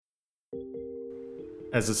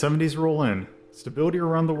As the 70s roll in, stability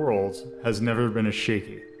around the world has never been as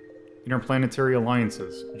shaky. Interplanetary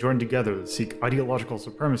alliances join together to seek ideological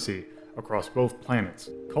supremacy across both planets.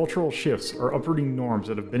 Cultural shifts are uprooting norms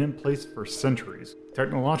that have been in place for centuries.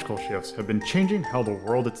 Technological shifts have been changing how the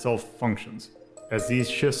world itself functions. As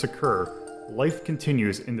these shifts occur, life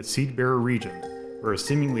continues in the Seedbearer region, where a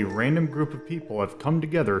seemingly random group of people have come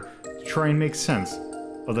together to try and make sense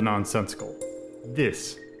of the nonsensical.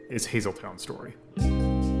 This is Hazeltown Story.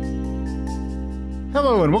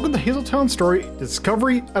 Hello and welcome to Hazeltown Story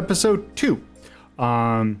Discovery Episode 2.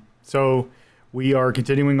 So we are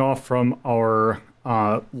continuing off from our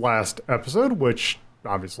last episode, which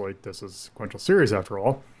obviously this is a sequential series after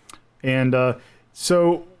all. And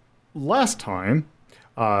so last time,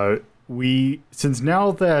 since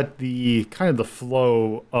now that the kind of the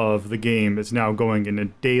flow of the game is now going in a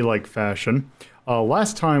day-like fashion,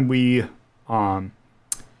 last time we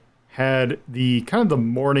had the kind of the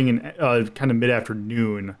morning and kind of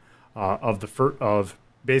mid-afternoon of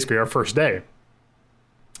basically our first day.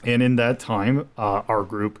 And in that time, our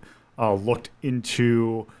group looked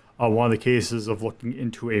into one of the cases of looking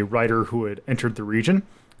into a writer who had entered the region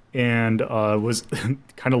and was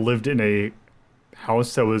kind of lived in a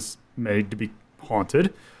house that was made to be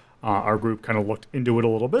haunted. Our group kind of looked into it a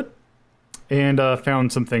little bit and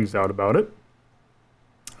found some things out about it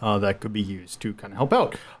that could be used to kind of help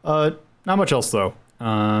out. Not much else, though.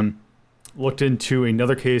 Looked into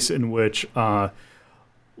another case in which a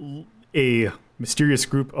mysterious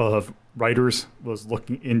group of writers was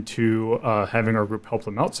looking into having our group help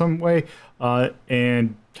them out some way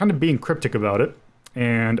and kind of being cryptic about it.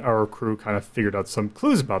 And our crew kind of figured out some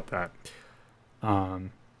clues about that.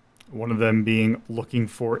 One of them being looking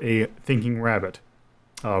for a thinking rabbit,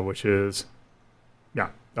 which is,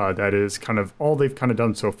 that is kind of all they've kind of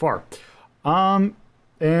done so far. And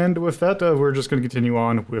with that, we're just going to continue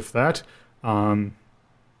on with that. I'll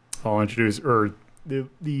introduce, or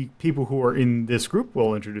the people who are in this group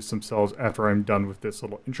will introduce themselves after I'm done with this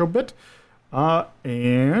little intro bit.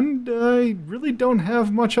 And I really don't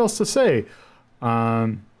have much else to say.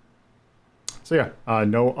 No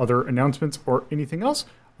other announcements or anything else.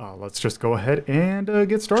 Let's just go ahead and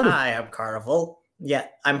get started. Hi, I'm Carnival. Yeah,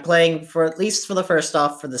 I'm playing at least for the first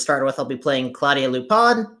off, for the starter with, I'll be playing Claudia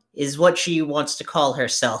Lupin, is what she wants to call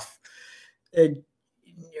herself.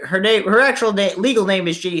 Her actual legal name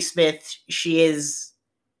is Ginny Smith. She is,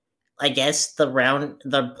 I guess,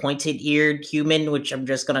 the pointed-eared human, which I'm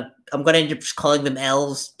gonna end up just calling them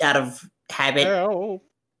elves out of habit. Oh.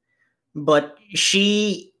 But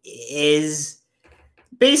she is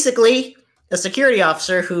basically a security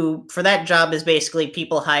officer who, for that job, is basically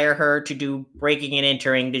people hire her to do breaking and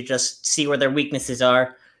entering to just see where their weaknesses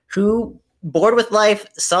are, who, bored with life,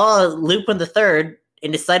 saw Lupin the Third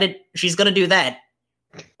and decided she's going to do that.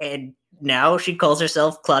 And now she calls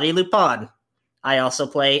herself Claudia Lupin. I also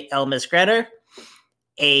play Elmas Gretter,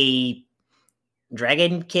 a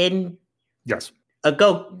dragonkin. Yes.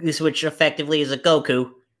 Which effectively is a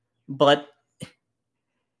Goku, but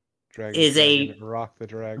Dragon, Rock the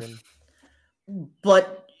Dragon.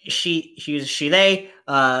 But she is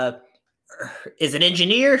an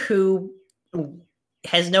engineer who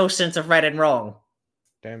has no sense of right and wrong.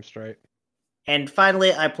 Damn straight. And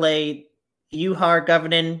finally, I play Yuhar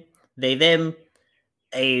Governin, they them,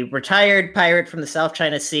 a retired pirate from the South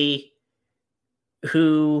China Sea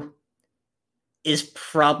who is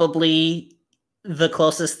probably the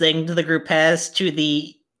closest thing to the group has to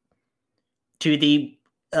the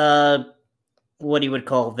what you would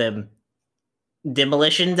call them,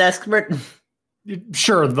 demolitions expert.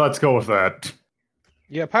 Sure, let's go with that.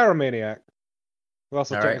 Yeah, pyromaniac. We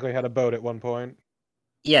also All technically had a boat at one point.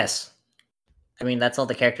 Yes. I mean, that's all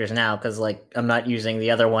the characters now, because, I'm not using the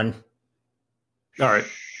other one. All right.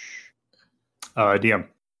 DM.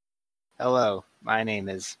 Hello, my name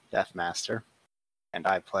is Deathmaster, and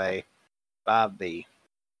I play Bob B,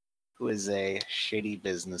 who is a shady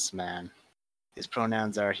businessman. His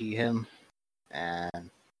pronouns are he, him, and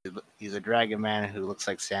he's a dragon man who looks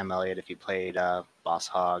like Sam Elliott if he played Boss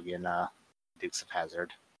Hogg in Dukes of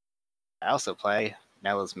Hazzard. I also play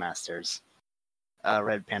Nella's Masters, a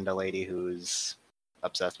red panda lady who's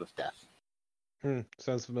obsessed with death.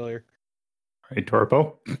 Sounds familiar. Hey,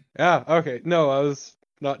 Torpo. Yeah, okay. No, I was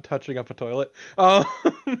not touching up a toilet. I'm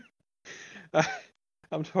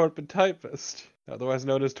Torpid Typist, otherwise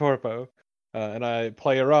known as Torpo, and I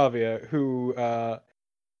play Aravia, who,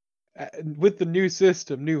 with the new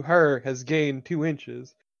system, has gained 2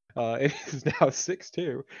 inches. It is now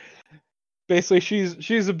 6'2". Basically,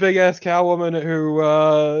 she's a big ass cow woman who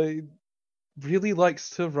really likes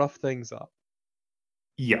to rough things up.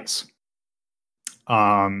 Yes.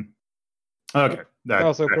 Okay.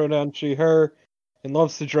 Also pronoun she, her, and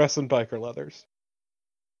loves to dress in biker leathers.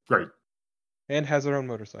 Great. And has her own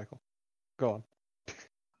motorcycle. Go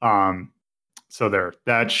on. So there.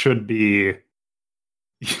 That should be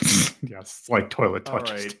yes, like toilet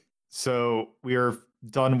touches. All right. So we are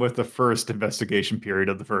done with the first investigation period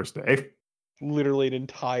of the first day. Literally an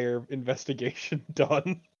entire investigation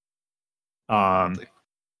done. Let's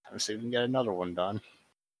see if we can get another one done.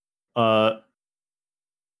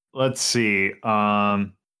 Let's see.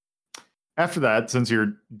 After that, since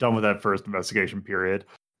you're done with that first investigation period,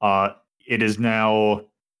 it is now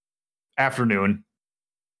afternoon,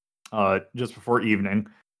 just before evening.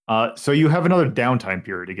 So you have another downtime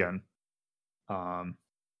period again.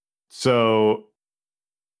 So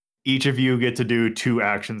each of you get to do 2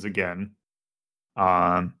 actions again,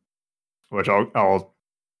 which I'll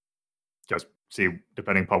just see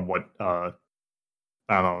depending upon what I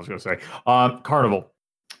don't know what I was going to say. Carnival.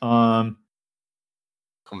 Come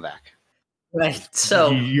back. Right.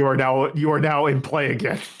 So you are now in play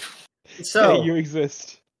again. So hey, you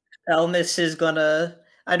exist. Elmis is gonna.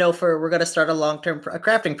 We're gonna start a long-term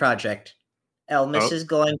crafting project. Elmis is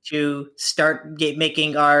going to start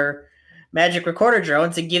making our magic recorder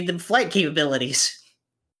drones and give them flight capabilities.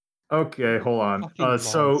 Okay, hold on.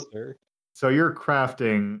 So you're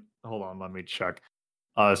crafting. Hold on, let me check.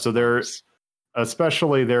 So there's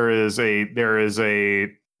especially there is a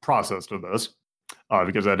process to this,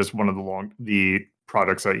 because that is one of the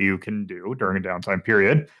products that you can do during a downtime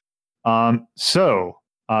period. So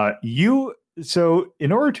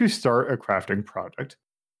in order to start a crafting project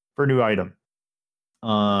for a new item,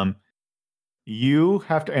 you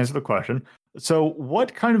have to answer the question. So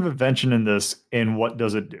what kind of invention in this, and what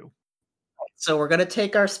does it do? So we're gonna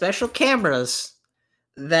take our special cameras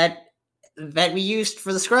that we used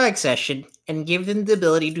for the scrying session and give them the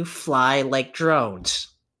ability to fly like drones.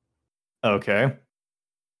 Okay.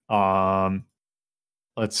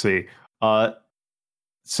 Let's see.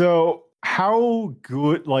 So how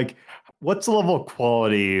good, like, what's the level of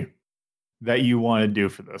quality that you want to do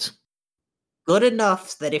for this? Good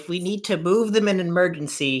enough that if we need to move them in an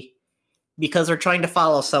emergency because we're trying to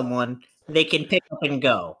follow someone, they can pick up and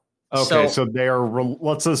go. Okay, so they are,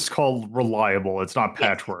 let's just call reliable. It's not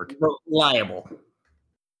patchwork. Reliable.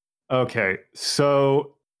 Okay,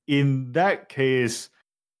 so in that case,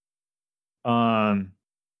 trying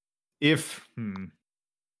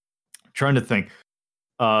to think.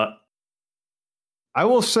 I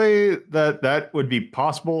will say that would be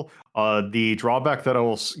possible. The drawback that I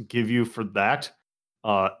will give you for that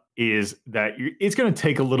is that it's going to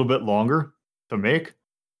take a little bit longer to make.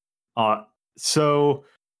 So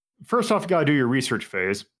first off, you got to do your research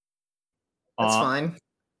phase. That's fine.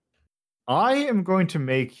 I am going to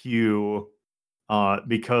make you,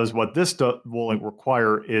 because what this will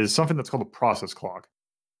require is something that's called a process clock,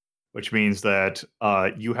 which means that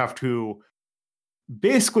you have to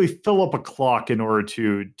basically fill up a clock in order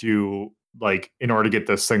to get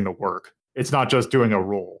this thing to work. It's not just doing a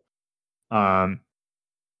roll.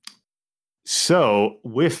 So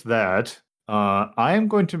with that, I am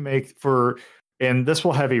going to make and this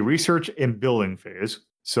will have a research and building phase.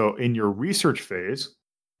 So in your research phase,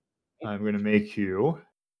 I'm going to make you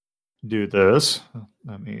do this.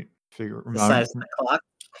 Let me figure the size of the clock.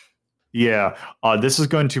 Yeah, this is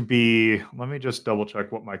going to be. Let me just double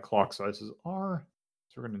check what my clock sizes are.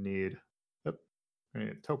 So we're going to need. We're going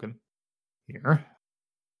to need a token here.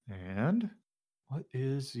 And what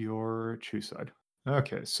is your choose side?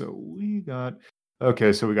 Okay, so we got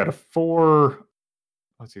a 4.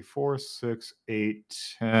 Let's see, 4, 6, 8,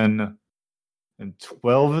 10, and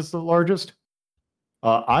 12 is the largest.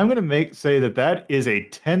 I'm going to say that is a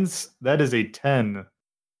 10. That is a 10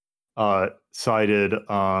 sided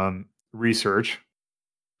research.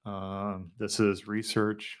 This is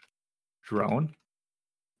research drone.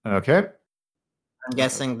 Okay. I'm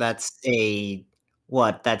guessing that's a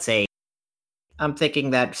what? I'm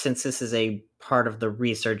thinking that since this is a part of the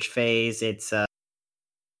research phase, it's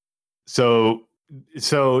So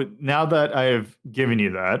now that I have given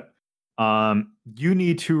you that, you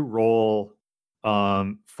need to roll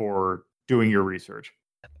for doing your research.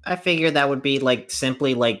 I figured that would be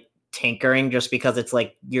simply tinkering, just because it's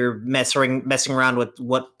you're messing around with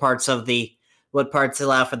what parts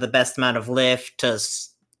allow for the best amount of lift to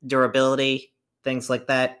durability, things like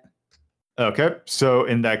that. Okay, so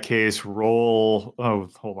in that case, roll. Oh,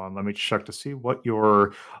 hold on, let me check to see what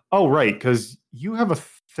your. Oh, right, because you have a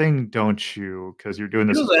thing, don't you? Because you're doing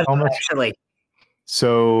this actually.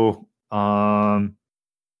 So, the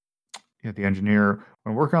engineer,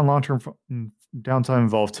 when working on long-term downtime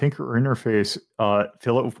involve tinker or interface,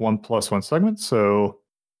 fill it with 1+1 segment. So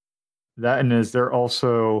that, and is there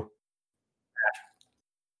also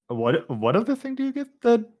what other thing do you get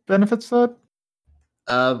that benefits that?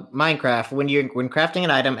 Minecraft. When crafting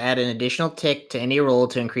an item, add an additional tick to any roll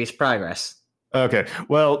to increase progress. Okay,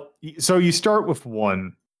 well, so you start with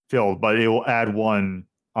one filled, but it will add one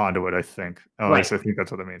onto it. I think. At least I think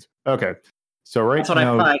that's what that means. Okay, so right That's what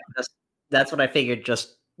now, I thought. That's what I figured.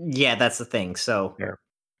 Just yeah, that's the thing. So yeah.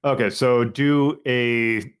 Okay, so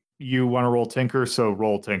you want to roll tinker, so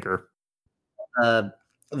roll tinker.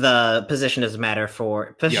 the position doesn't matter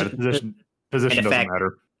for Yeah, the position doesn't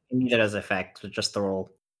matter. Neither does effect, just the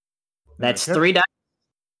roll. That's Okay. 3 dice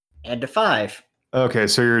and a 5. Okay,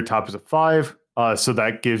 so your top is a 5. So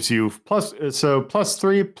that gives you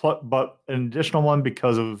 +3, but an additional one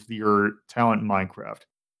because of your talent in Minecraft.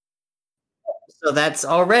 So that's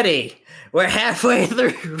already we're halfway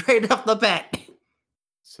through right off the bat.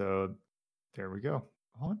 So there we go.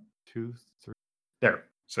 1, 2, 3. There.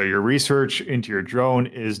 So your research into your drone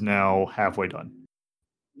is now halfway done.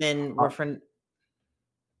 Then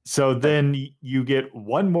So then you get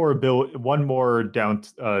one more downtime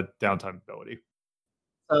ability.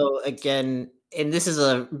 So again, and this is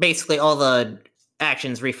basically all the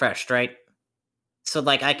actions refreshed, right? So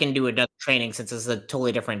like I can do another training since it's a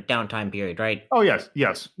totally different downtime period, right? Oh yes.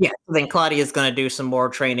 Yeah. Then Claudia's gonna do some more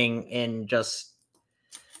training in just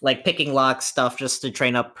like picking lock stuff just to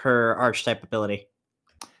train up her archetype ability.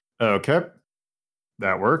 Okay.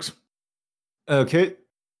 That works. Okay.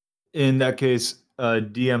 In that case,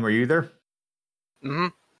 DM, are you there? Mm-hmm.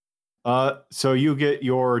 So you get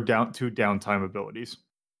your downtime abilities.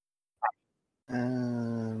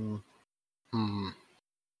 I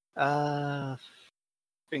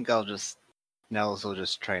think Nels will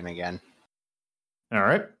just train again. All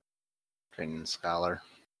right. Training scholar.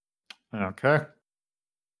 Okay.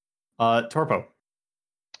 Torpo.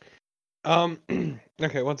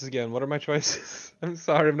 Okay, once again, what are my choices? I'm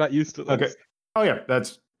sorry, I'm not used to this. Okay. Oh yeah,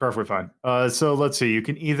 that's perfectly fine. So let's see. You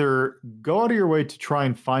can either go out of your way to try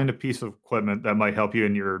and find a piece of equipment that might help you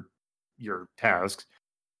in your tasks.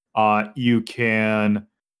 You can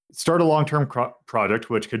start a long-term project,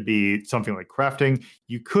 which could be something like crafting.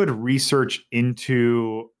 You could research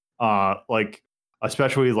into like,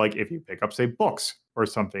 especially like if you pick up, say, books or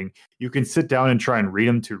something, you can sit down and try and read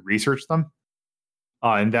them to research them.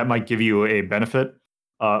 And that might give you a benefit.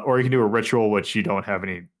 Or you can do a ritual, which you don't have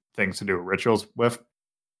any things to do rituals with.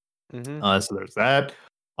 Mm-hmm. So there's that.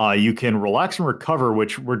 You can relax and recover,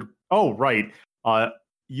 which would,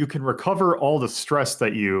 you can recover all the stress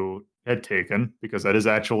that you had taken, because that is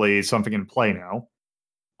actually something in play now.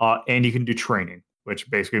 And you can do training, which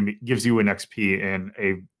basically gives you an XP in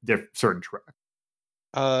a certain track.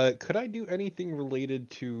 Could I do anything related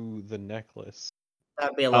to the necklace?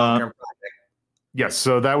 That'd be a long-term project. Yes,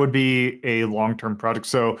 so that would be a long-term project.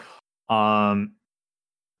 So,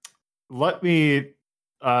 let me,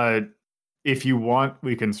 if you want,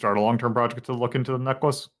 we can start a long-term project to look into the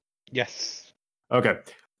necklace. Yes. Okay,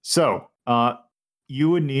 so you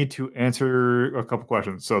would need to answer a couple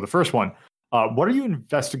questions. So the first one, what are you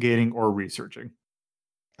investigating or researching?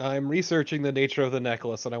 I'm researching the nature of the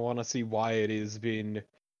necklace, and I want to see why it is been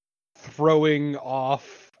throwing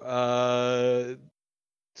off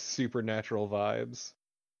supernatural vibes.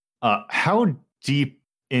 How deep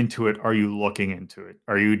into it are you looking into it?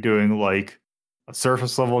 Are you doing like a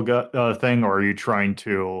surface level thing, or are you trying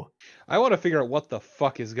to? I want to figure out what the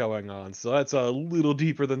fuck is going on, so that's a little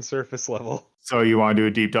deeper than surface level. So you want to do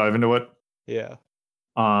a deep dive into it? Yeah.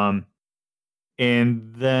 And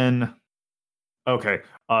then, okay.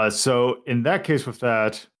 So in that case, with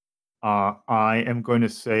that, I am going to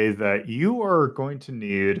say that you are going to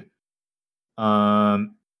need.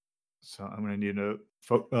 So I'm going to need a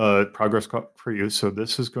progress for you. So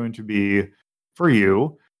this is going to be for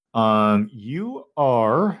you. You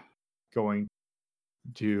are going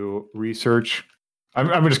to research.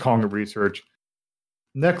 I'm just calling it research.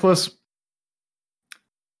 Necklace.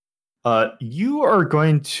 You are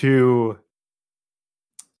going to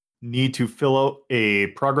need to fill out a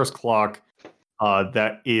progress clock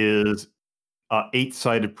that is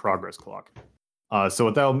 8-sided progress clock. So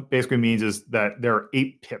what that basically means is that there are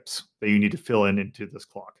 8 pips that you need to fill into this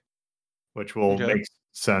clock, which will make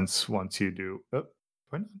sense once you do.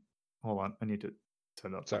 Hold on, I need to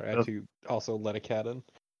turn up. Sorry, I had to also let a cat in.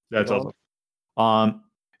 That's awesome.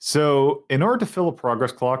 So in order to fill a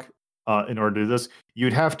progress clock, in order to do this,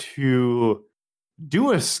 you'd have to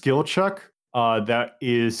do a skill check that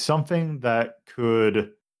is something that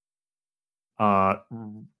could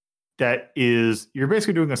you're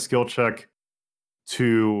basically doing a skill check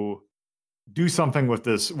to do something with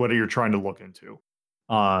this, what you're trying to look into.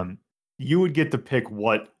 You would get to pick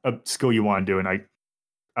what skill you want to do, and I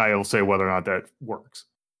will say whether or not that works.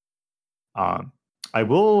 I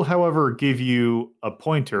will, however, give you a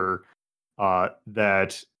pointer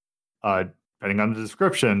that, depending on the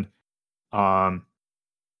description,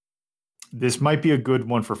 this might be a good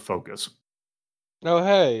one for focus. Oh,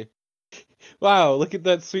 hey. Wow, look at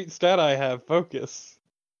that sweet stat I have, focus.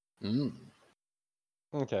 Mm.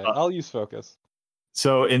 Okay, I'll use focus.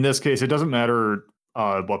 So in this case, it doesn't matter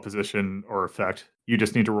what position or effect. You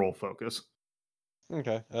just need to roll focus.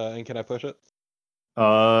 Okay, and can I push it?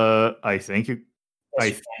 I think you. Yes,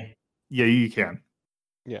 you can. Yeah, you can.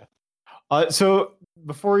 Yeah. So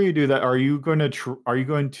before you do that, are you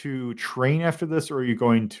going to train after this, or are you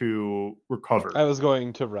going to recover? I was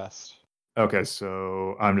going to rest. Okay,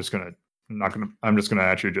 so I'm just gonna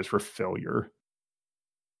add you just for failure.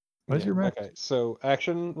 What is your max? Okay, so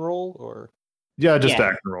action roll or Yeah, just Yeah.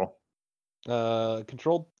 action roll.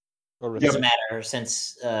 controlled or It doesn't resist? matter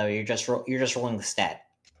since you're just rolling the stat.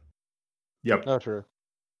 Yep. Oh, true.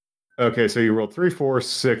 Okay, so you rolled 3, 4,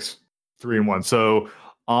 6, 3, and 1. So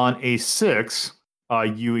on a 6,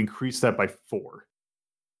 you increase that by 4.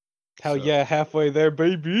 Hell So- yeah, halfway there,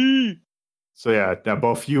 baby. So yeah, now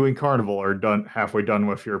both you and Carnival are halfway done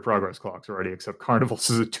with your progress clocks already, except Carnival's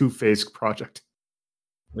is a 2-phase project.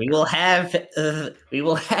 We will have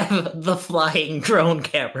the flying drone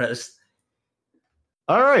cameras.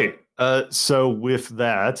 All right. So with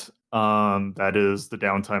that, that is the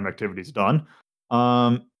downtime activities done.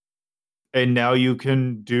 And now you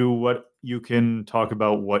can talk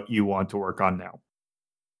about what you want to work on now.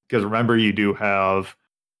 Because remember, you do have,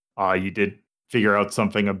 you did figure out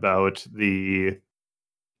something about the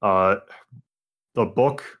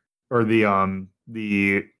book, or you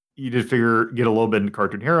did get a little bit into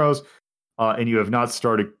Cartoon Heroes, and you have not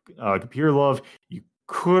started Computer Love. You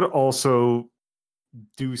could also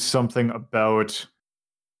do something about,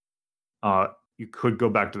 you could go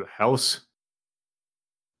back to the house.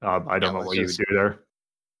 I don't know what you would do there.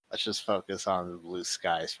 Let's just focus on the blue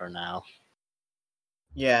skies for now.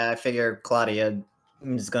 Yeah, I figure Claudia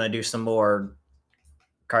is going to do some more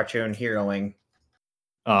cartoon heroing.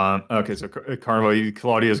 Okay, so Carnival,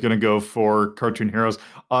 Claudia is going to go for Cartoon Heroes.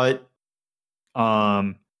 DM,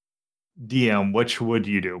 which would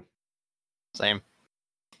you do? Same.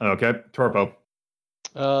 Okay, Torpo.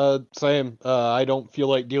 Same. I don't feel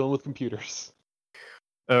like dealing with computers.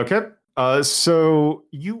 Okay. So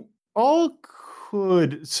you all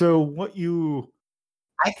could. So what you?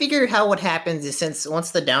 I figured how what happens is, since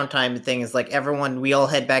once the downtime thing is like we all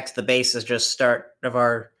head back to the base as just start of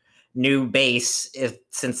our new base,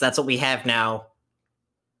 since that's what we have now.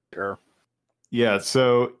 Sure. Yeah.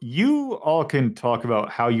 So you all can talk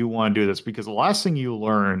about how you want to do this, because the last thing you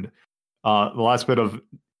learned, the last thing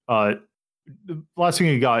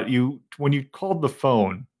you got, when you called the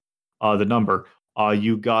phone, the number,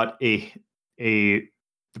 you got the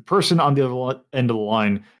person on the other end of the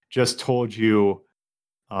line just told you.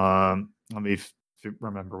 Let me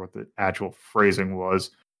remember what the actual phrasing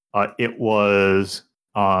was. It was,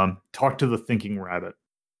 talk to the thinking rabbit.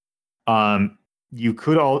 You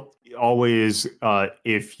could always,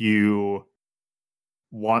 if you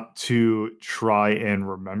want to try and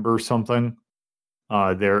remember something,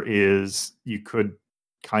 you could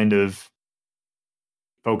kind of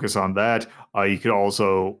focus on that. You could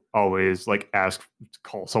also always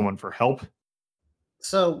call someone for help.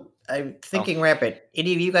 So I'm thinking, Rapid.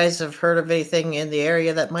 Any of you guys have heard of anything in the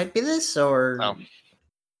area that might be this, or? Oh,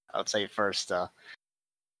 I would say first,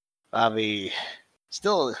 Bobby,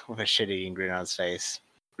 still with a shitty grin on his face,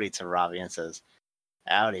 greets Ravi and says,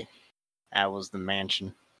 "Howdy. How was the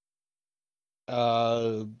mansion?"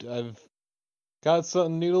 I've got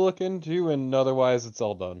something new to look into, and otherwise it's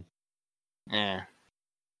all done. Yeah.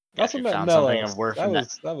 Also you met found something Nellos. of worth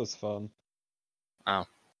That in was fun. Oh.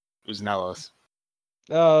 Who's Nellos?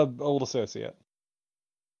 Old associate.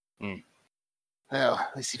 Well,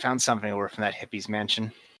 at least he found something worth in that hippie's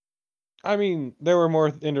mansion. I mean, there were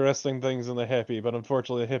more interesting things in the hippie, but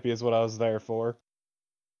unfortunately the hippie is what I was there for.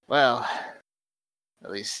 Well,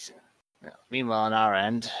 at least, meanwhile, on our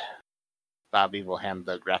end, Bobby will hand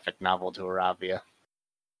the graphic novel to Aravia.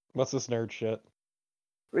 What's this nerd shit?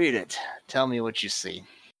 Read it. Tell me what you see.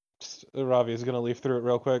 Ravi is gonna leaf through it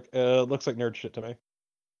real quick. It looks like nerd shit to me.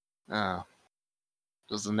 Oh.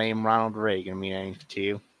 Does the name Ronald Reagan mean anything to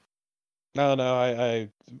you? No, I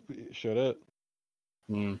should it.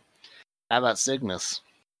 How about Cygnus?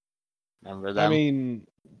 Remember them? I mean,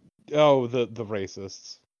 the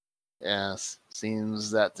racists. Yes.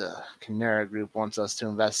 Seems that the Chimera group wants us to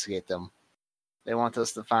investigate them. They want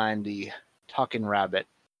us to find the talking rabbit.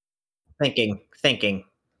 Thinking.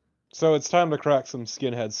 So it's time to crack some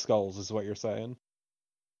skinhead skulls, is what you're saying.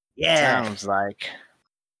 Yeah. Sounds like.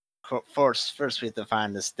 First, we have to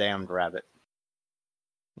find this damned rabbit.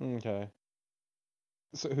 Okay.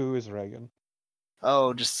 So who is Reagan?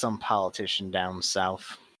 Oh, just some politician down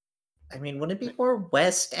south. I mean, wouldn't it be more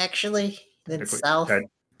west actually than south?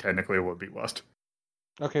 Technically, it would be west.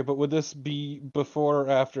 Okay, but would this be before or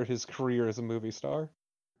after his career as a movie star?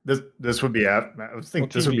 This would be after. I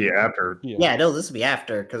think this would be after. Yeah, no, this would be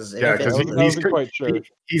after because Yeah, because I wasn't quite sure.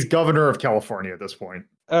 He's governor of California at this point.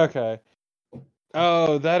 Okay.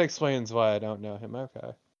 Oh, that explains why I don't know him.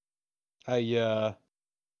 Okay. I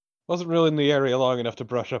wasn't really in the area long enough to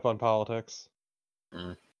brush up on politics.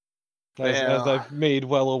 Mm. As I've made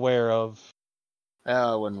well aware of.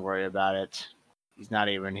 Oh, I wouldn't worry about it. He's not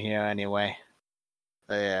even here anyway.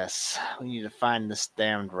 But yes, we need to find this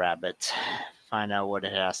damned rabbit. Find out what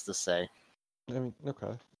it has to say. I mean,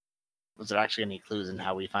 okay. Was there actually any clues in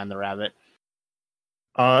how we find the rabbit?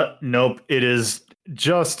 Nope. It is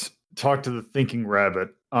just talk to the thinking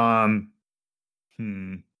rabbit. I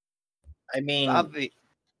mean,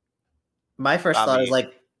 my first thought is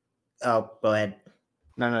like, oh, go ahead.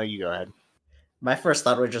 No, you go ahead. My first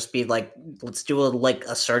thought would just be like, let's do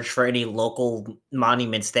a search for any local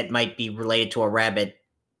monuments that might be related to a rabbit,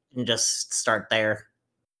 and just start there.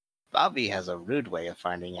 Bobby has a rude way of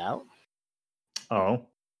finding out. Oh.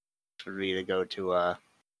 For me to go to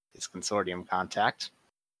his consortium contact.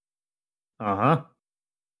 Uh-huh.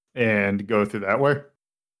 And go through that way?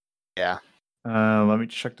 Yeah. Let me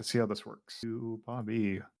check to see how this works. To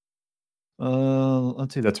Bobby.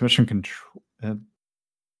 Let's see, that's mission control.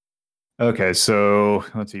 Okay, so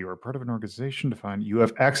let's see, you are part of an organization defined. You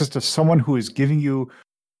have access to someone who is giving you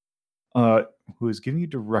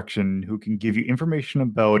direction, who can give you information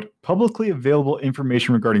about publicly available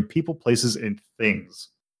information regarding people, places, and things.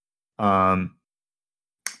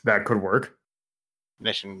 That could work.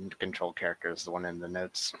 Mission control character is the one in the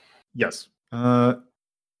notes. Yes.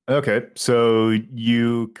 Okay, so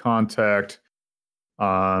you contact.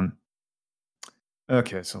 Okay,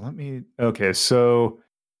 so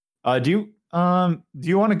do you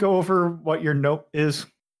want to go over what your note is?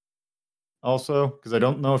 Also, because I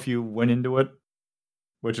don't know if you went into it,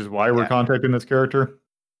 which is why we're contacting this character.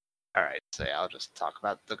 All right, so I'll just talk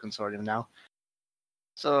about the consortium now.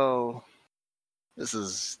 So, this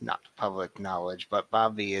is not public knowledge, but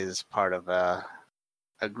Bobby is part of a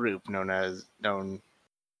group known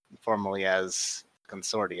formally as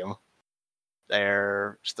Consortium.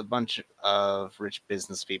 They're just a bunch of rich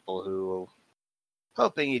business people who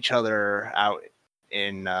helping each other out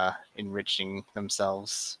in enriching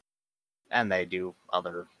themselves, and they do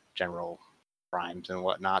other general crimes and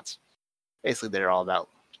whatnot. Basically, they're all about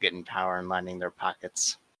getting power and lining their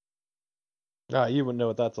pockets. You wouldn't know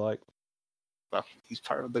what that's like. Well, he's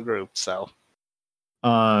part of the group, so.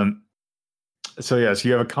 So yes,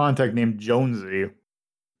 you have a contact named Jonesy.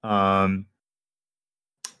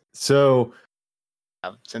 So.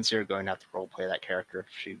 Since you're going to have to roleplay that character,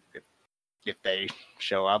 if they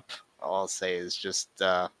show up, all I'll say is just.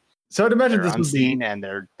 So I'd imagine this would be, and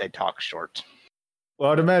they talk short.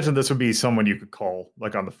 Well, I'd imagine this would be someone you could call,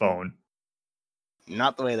 like on the phone.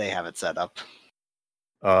 Not the way they have it set up.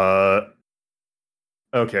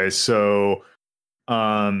 Okay, so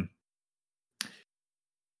I'll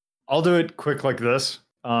do it quick like this.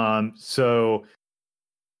 So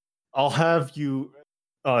I'll have you,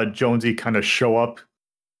 Jonesy, kind of show up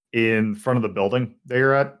in front of the building that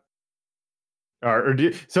you're at.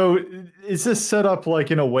 So is this set up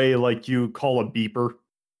like in a way like you call a beeper?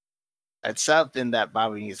 It's set up in that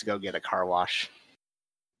Bobby needs to go get a car wash.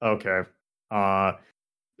 Okay.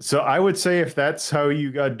 So I would say if that's how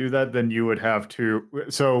you got to do that, then you would have to.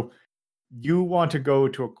 So you want to go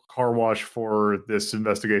to a car wash for this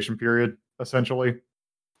investigation period, essentially?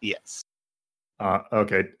 Yes.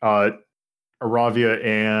 Okay. Aravia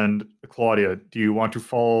and Claudia, do you want to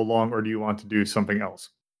follow along or do you want to do something else?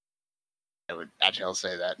 I'll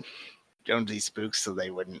say that. Jonesy spooks, so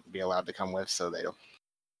they wouldn't be allowed to come with, so they'll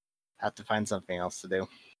have to find something else to do.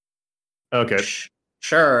 Okay.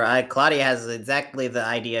 Sure, Claudia has exactly the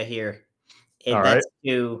idea here. That's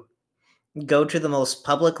to go to the most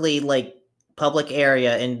public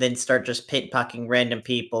area and then start just pickpocketing random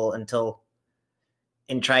people and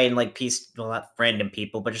try and not random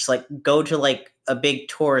people, but just go to a big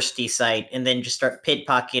touristy site and then just start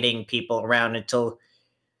pickpocketing people around until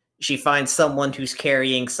she finds someone who's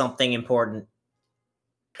carrying something important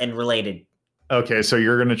and related. Okay, so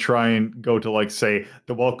you're going to try and go to, say,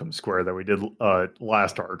 the Welcome Square that we did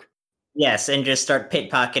last arc. Yes, and just start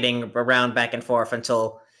pickpocketing around back and forth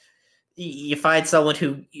until You find someone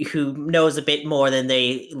who knows a bit more than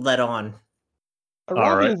they let on.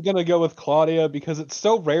 Aravia is gonna go with Claudia because it's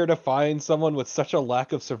so rare to find someone with such a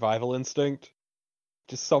lack of survival instinct.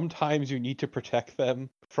 Just sometimes you need to protect them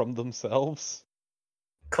from themselves.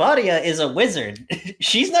 Claudia is a wizard.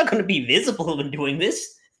 She's not going to be visible when doing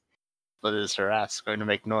this. But is her ass going to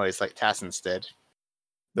make noise like Tassin's did?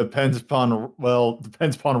 Depends upon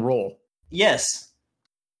role. Yes.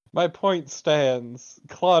 My point stands.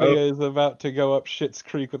 Claudia is about to go up Schitt's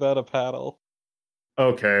Creek without a paddle.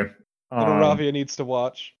 Okay. And Aravia needs to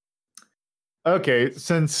watch. Okay,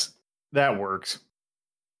 since that works.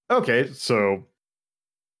 Okay, so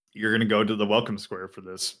you're going to go to the welcome square for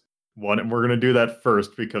this one, and we're going to do that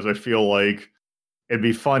first because I feel like it'd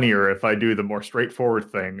be funnier if I do the more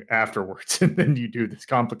straightforward thing afterwards, and then you do this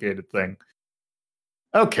complicated thing.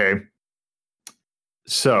 Okay.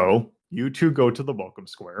 So, you two go to the welcome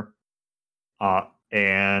square.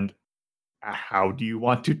 And how do you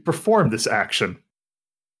want to perform this action?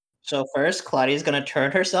 So first, Claudia's going to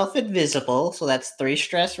turn herself invisible, so that's 3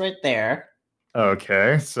 stress right there.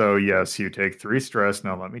 Okay, so yes, you take 3 stress.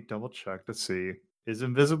 Now let me double check to see. Is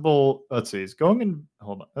invisible, let's see, is going in,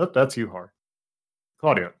 hold on. Oh, that's you, Har.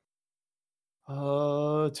 Claudia.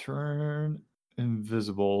 Turn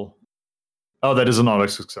invisible. Oh, that is an auto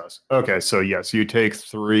success. Okay, so yes, you take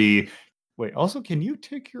 3. Wait, also, can you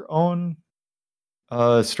take your own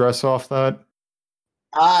stress off that?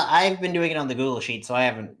 I've been doing it on the Google Sheet, so I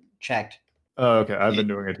haven't checked. Oh, okay, I've been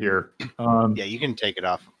doing it here. Yeah, you can take it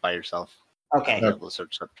off by yourself. Okay. I'll be able to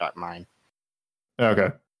subtract mine. Okay.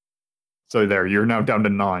 So there, you're now down to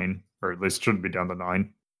 9, or at least should be down to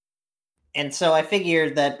 9. And so I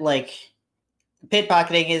figured that, like,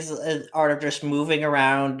 pickpocketing is an art of just moving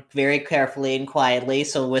around very carefully and quietly.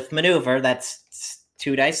 So with maneuver, that's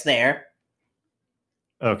 2 dice there.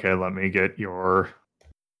 Okay, let me get your...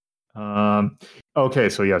 Okay,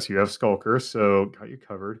 so yes, you have Skulker, so got you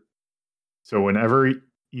covered. So whenever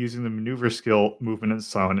using the maneuver skill, movement is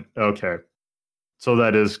silent. Okay. So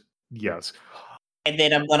that is, yes. And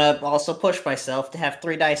then I'm going to also push myself to have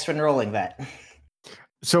 3 dice when rolling that.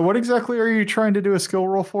 So what exactly are you trying to do a skill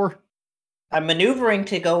roll for? I'm maneuvering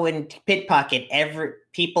to go and pickpocket every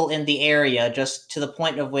people in the area, just to the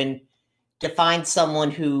point of to find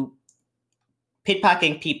someone who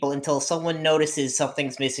pickpocketing people until someone notices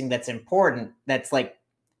something's missing that's important. That's like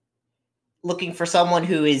looking for someone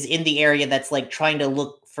who is in the area that's like trying to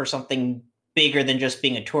look for something bigger than just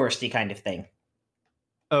being a touristy kind of thing.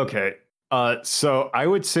 Okay. So I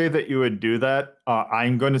would say that you would do that.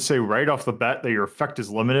 I'm going to say right off the bat that your effect is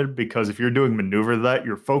limited because if you're doing maneuver that,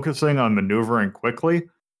 you're focusing on maneuvering quickly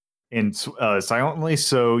and silently.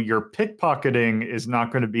 So your pickpocketing is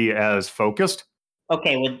not going to be as focused.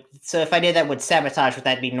 Okay. So if I did that with sabotage, would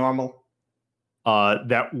that be normal?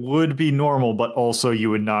 That would be normal, but also you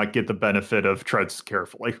would not get the benefit of treads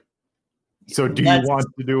carefully. So do you want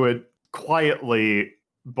to do it quietly,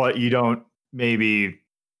 but you don't maybe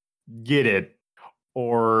get it,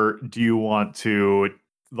 or do you want to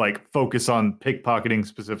like focus on pickpocketing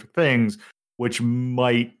specific things which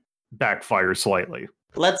might backfire slightly?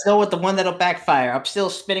 Let's go with the one that'll backfire. I'm still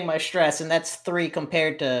spinning my stress, and that's 3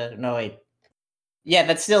 compared to yeah,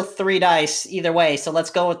 that's still 3 dice either way. So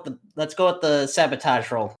let's go with the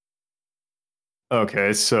sabotage roll.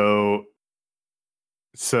 Okay, so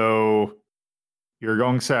you're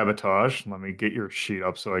going sabotage. Let me get your sheet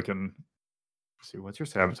up so I can see what's your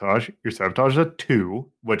sabotage. Your sabotage is a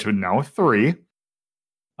 2, which would now a 3.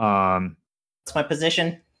 What's my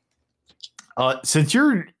position? Since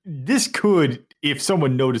this could, if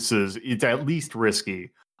someone notices, it's at least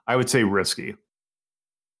risky. I would say risky.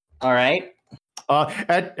 All right.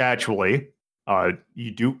 Actually,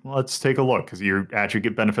 you do. Let's take a look because you actually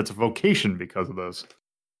get benefits of vocation because of this.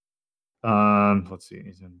 Let's see.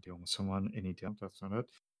 He's dealing with someone. Any doubt? That's not it.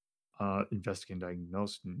 Investigate and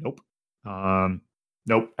diagnose. Nope.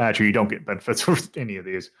 Nope. Actually, you don't get benefits for any of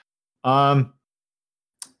these.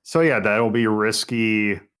 So yeah, that'll be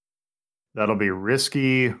risky.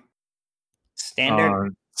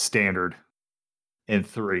 Standard. Standard. And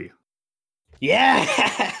 3.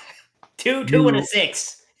 Yeah. 2, 2, and a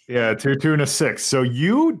 6. Yeah, 2, 2, and a 6. So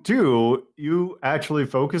you actually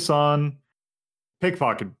focus on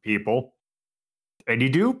pickpocket people, and you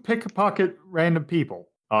do pickpocket random people.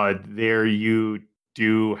 There you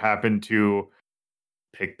do happen to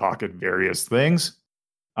pickpocket various things.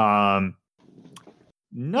 None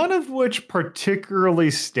of which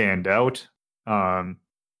particularly stand out.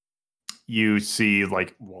 You see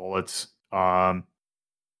like wallets.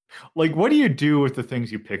 Like, what do you do with the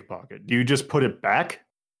things you pickpocket? Do you just put it back?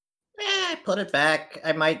 I put it back.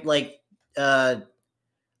 I might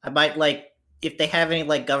I might if they have any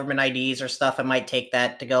government IDs or stuff, I might take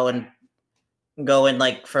that to go and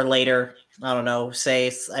for later. I don't know.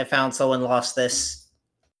 Say I found someone lost this.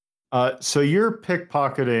 So you're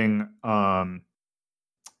pickpocketing,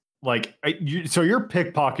 so you're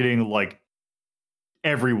pickpocketing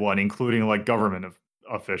everyone, including government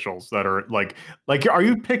officials that are are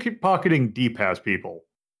you pickpocketing D-Pass people?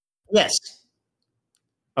 Yes.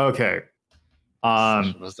 Okay.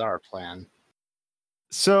 Such a bizarre plan.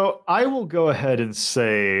 So I will go ahead and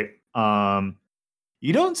say,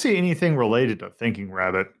 you don't see anything related to Thinking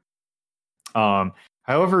Rabbit.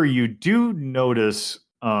 However, you do notice,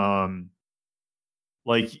 you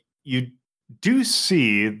do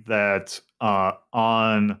see that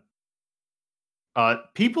on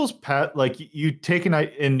people's you take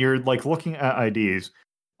and you're looking at IDs.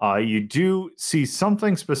 You do see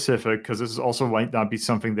something specific, because this is also might not be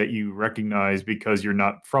something that you recognize because you're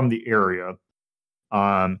not from the area.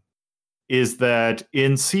 Is that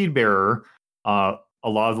in Seedbearer, a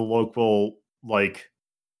lot of the local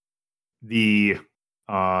the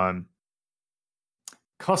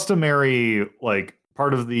customary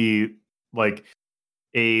part of the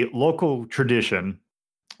a local tradition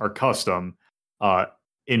or custom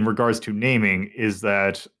in regards to naming is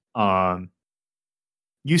that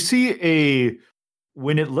you see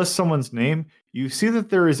when it lists someone's name, you see that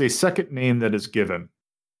there is a second name that is given.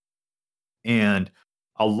 And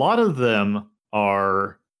a lot of them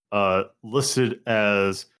are listed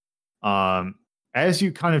as you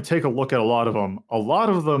kind of take a look at a lot of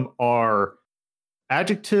them are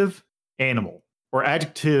adjective animal or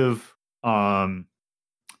adjective noun.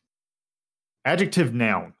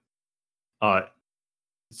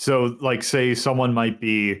 So say someone might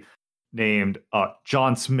be named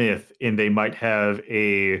John Smith, and they might have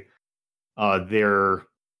their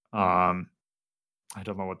I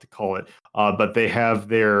don't know what to call it, but they have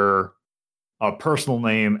their personal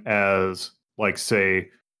name as say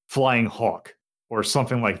Flying Hawk or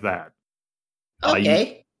something like that.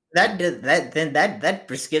 Okay, that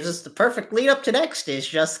just gives us the perfect lead up to next. Is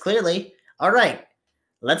just clearly all right.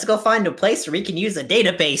 Let's go find a place where we can use a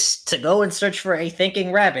database to go and search for a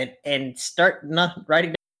thinking rabbit and start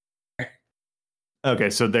writing.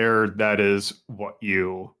 Okay, so that is what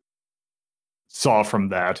you saw from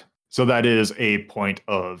that. So that is a point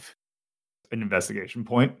of an investigation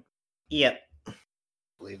point. Yep. I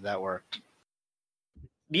believe that worked.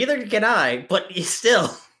 Neither can I, but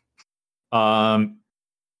still.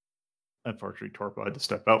 Unfortunately, Torpo had to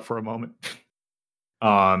step out for a moment.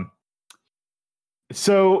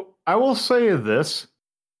 So I will say this.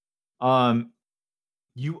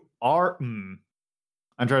 You are. I'm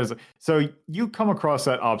trying to say. So you come across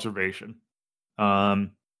that observation.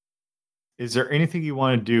 Is there anything you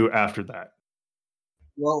want to do after that?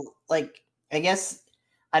 Well, I guess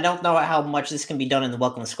I don't know how much this can be done in the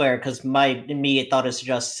Welcome Square, because my immediate thought is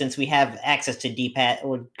just, since we have access to D-Pass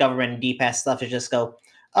or government and D-Pass stuff, is just go,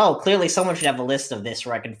 oh, clearly someone should have a list of this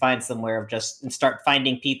where I can find somewhere and start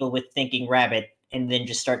finding people with Thinking Rabbit, and then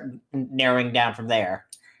just start narrowing down from there.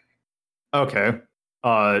 Okay.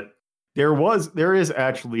 There is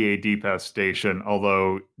actually a D-Pass station,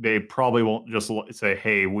 although they probably won't just say,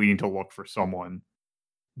 hey, we need to look for someone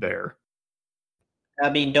there. I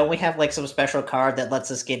mean, don't we have some special card that lets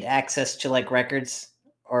us get access to records?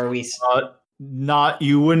 Or are we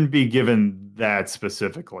you wouldn't be given that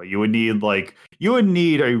specifically. You would need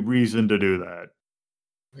a reason to do that.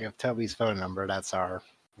 We have Toby's phone number. That's our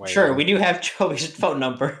way. Sure, we do have Toby's phone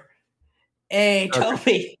number. Hey,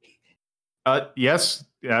 Toby. Yes.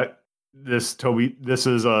 Yeah. This Toby. This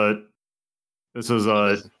is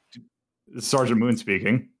Sergeant Moon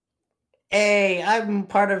speaking. Hey, I'm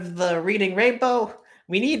part of the Reading Rainbow.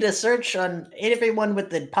 We need to search on everyone with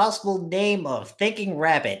the possible name of Thinking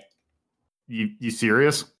Rabbit. You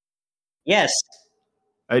serious? Yes.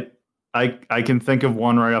 I can think of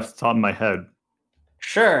one right off the top of my head.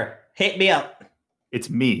 Sure. Hit me up. It's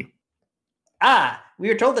me. Ah, we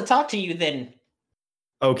were told to talk to you then.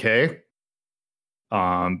 Okay.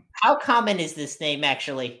 How common is this name,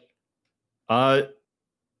 actually? Well,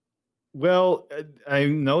 I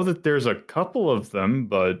know that there's a couple of them,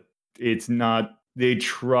 but it's not. They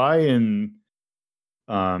try and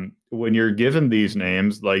when you're given these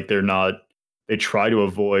names, they're not. They try to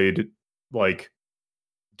avoid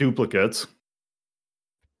duplicates.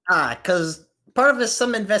 Because part of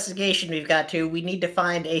some investigation we've got to. We need to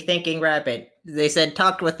find a Thinking Rabbit. They said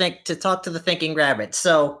talk to the Thinking Rabbit.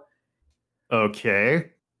 So.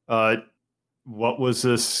 Okay. What was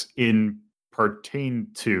this in pertain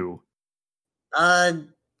to? You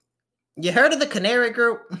heard of the Canary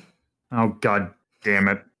Group? Oh, God damn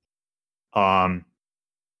it.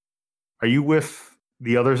 are you with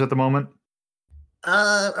the others at the moment?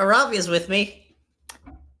 Aravia's with me.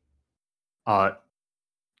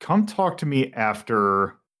 Come talk to me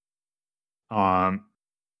after.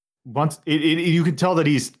 Once you can tell that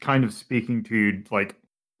he's kind of speaking to you like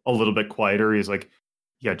a little bit quieter. He's like,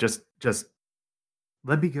 yeah, just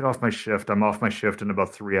let me get off my shift. I'm off my shift in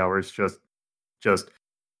about 3 hours. Just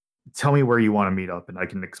tell me where you want to meet up, and I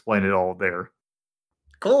can explain it all there.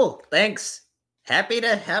 Cool, thanks. Happy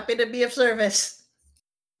to be of service.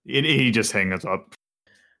 He just hangs up.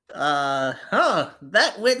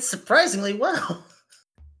 That went surprisingly well.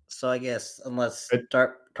 So I guess, unless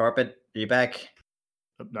Torpid, are you back?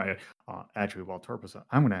 Not yet. Actually, while Torpus,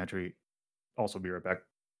 I'm going to actually also be right back.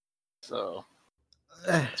 So,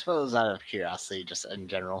 I suppose out of curiosity, just in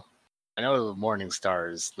general, I know the morning star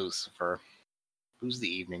is Lucifer. Who's the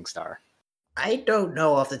evening star? I don't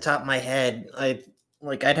know off the top of my head. I'd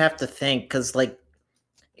have to think, because like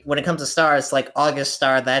when it comes to stars, like August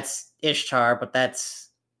star, that's Ishtar, but that's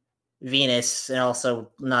Venus, and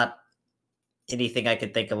also not anything I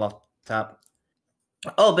could think of off the top.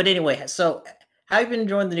 Oh, but anyway, so how have you been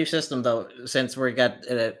enjoying the new system though? Since we got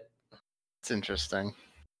It's interesting.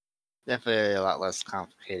 Definitely a lot less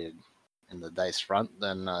complicated in the dice front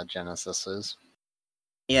than Genesis is.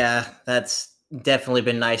 yeah, that's definitely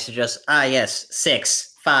been nice to just yes,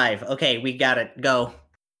 6, 5. Okay, we got it. Go.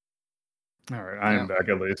 All right, I am back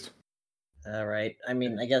at least. All right. I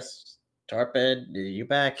mean, I guess Torpid, are you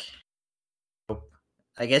back?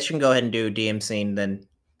 I guess you can go ahead and do DM scene then.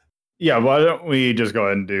 Yeah, why don't we just go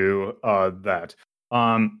ahead and do that?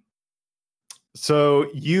 So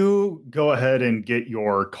you go ahead and get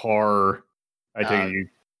your car. I take you,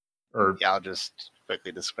 or yeah, I'll just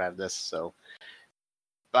quickly describe this. So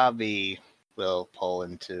Bobby will pull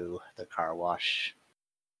into the car wash,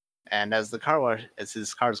 and as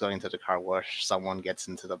his car's going to the car wash, someone gets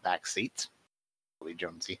into the back seat, Lee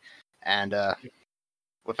Jonesy, and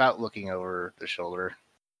without looking over the shoulder,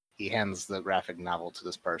 he hands the graphic novel to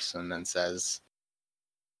this person and says,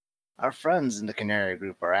 "Our friends in the Canary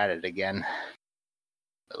group are at it again.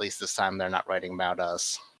 At least this time they're not writing about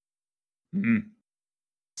us.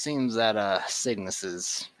 Seems that Cygnus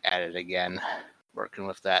is at it again, working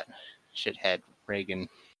with that shithead Reagan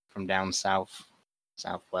from down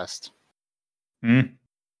southwest.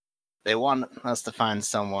 They want us to find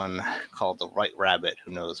someone called the White Rabbit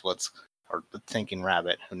or the Thinking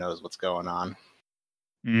Rabbit who knows what's going on.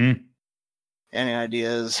 Any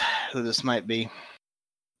ideas who this might be?"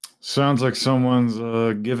 Sounds like someone's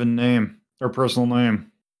given name or personal name.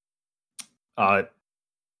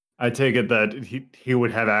 I take it that he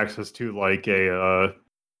would have access to like a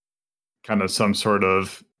kind of some sort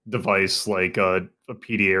of device like a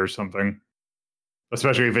PDA or something.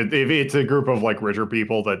 Especially if it's a group of like richer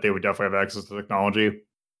people, that they would definitely have access to technology.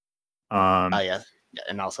 Yeah,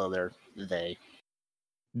 and also they.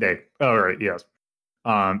 All right, yes.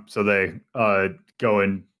 So they go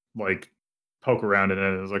and like poke around in it,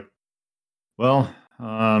 and it's like, well,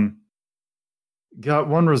 got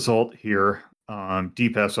one result here.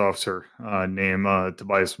 DPS officer named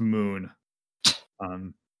Tobias Moon.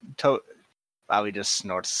 Bobby just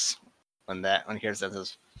snorts when he hears that.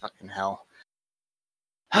 Says, "Fucking hell!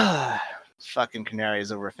 Fucking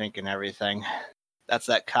Canary's overthinking everything. That's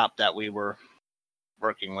that cop that we were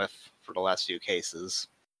working with for the last few cases."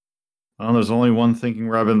 Well, there's only one thinking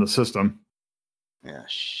rabbit in the system. Yeah,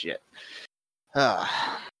 shit. Well,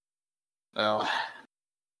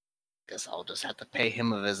 guess I'll just have to pay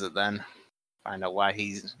him a visit then. Find out why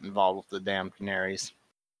he's involved with the damn Canaries.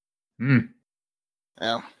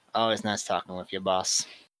 Well, always nice talking with you, boss.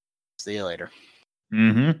 See you later.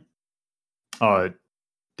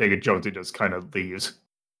 Take it, Jonesy just kind of leaves.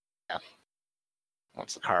 Yeah.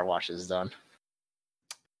 Once the car wash is done.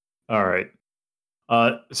 All right.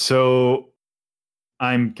 So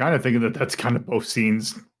I'm kind of thinking that that's kind of both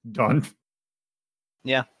scenes done.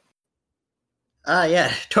 Yeah.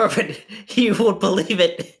 Yeah, Torpid, you won't believe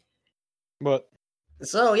it. What?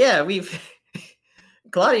 So yeah,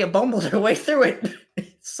 Claudia bumbled her way through it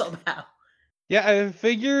somehow. Yeah, I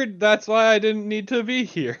figured that's why I didn't need to be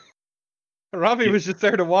here. Ravi was just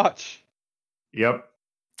there to watch. Yep.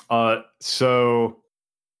 So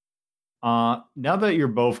now that you're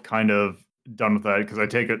both kind of done with that, because I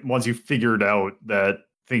take it once you figured out that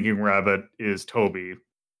Thinking Rabbit is Toby.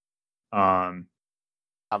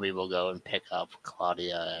 Bobby will go and pick up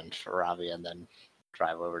Claudia and Ravi and then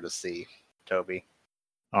drive over to see Toby.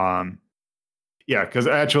 Yeah, because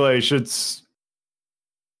actually I should. So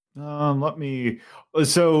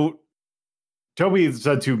Toby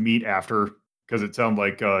said to meet after, because it sounded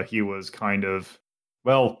like he was kind of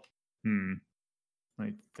I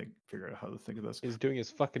think figure out how to think of this. He's doing his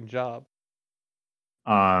fucking job.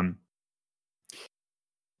 After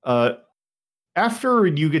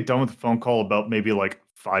you get done with the phone call, about maybe like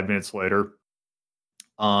 5 minutes later,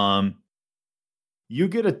 you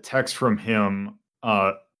get a text from him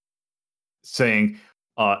saying,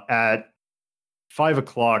 at 5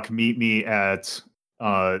 o'clock, meet me at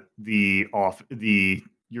your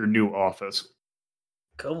new office.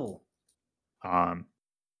 Cool.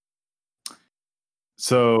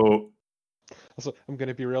 So Also, I'm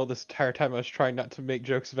gonna be real. This entire time I was trying not to make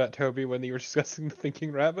jokes about Toby when you were discussing the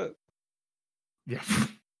thinking rabbit. yeah.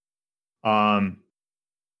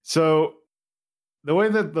 So the way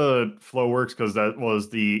that the flow works, because that was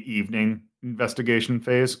the evening investigation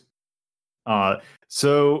phase.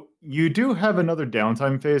 So you do have another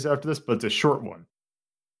downtime phase after this, but it's a short one.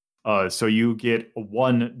 So you get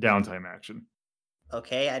one downtime action.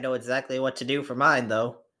 Okay, I know exactly what to do for mine,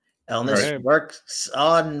 though. Elnis Alright. works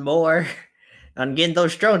on getting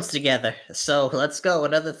those drones together. So let's go,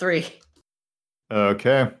 another 3.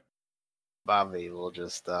 Okay. Bobby will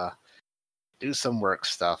just do some work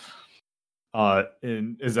stuff.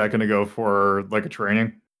 And is that going to go for like a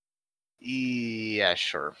training? Yeah,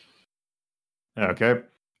 sure. Okay.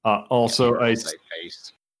 Also, Face.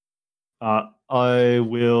 I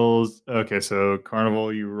will. Okay, so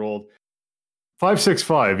Carnival, you rolled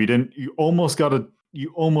 565. You didn't. You almost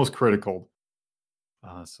critical.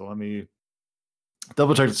 So let me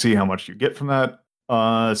double check to see how much you get from that.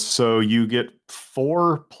 So you get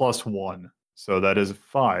 4 plus 1, so that is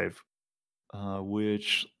 5.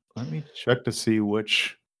 Which let me check to see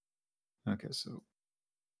which. Okay, so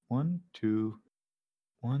 1, 2,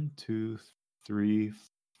 3,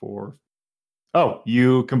 4. Oh,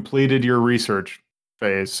 you completed your research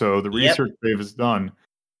phase, so the Yep. research phase is done.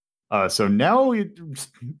 So now, you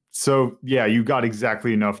got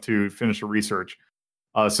exactly enough to finish the research.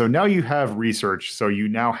 So now you have research, so you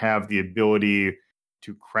now have the ability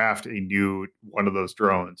to craft a new one of those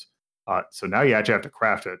drones. So now you actually have to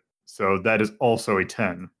craft it. So that is also a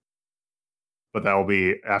 10. But that will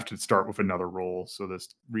be after start with another roll. So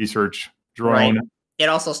this research drone. Right. It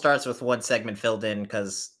also starts with 1 segment filled in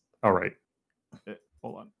because. All right.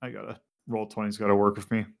 Hold on. I gotta roll 20's got to work with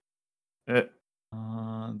me. That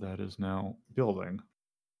is now building.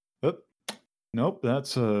 Nope,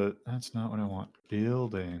 that's not what I want.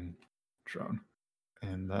 Building drone.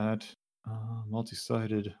 And that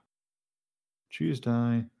multi-sided. Choose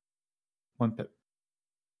die. 1 pip.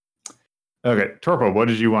 Okay, Torpo, what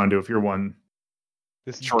did you want to do if you're one?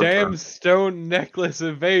 This Short damn term. stone necklace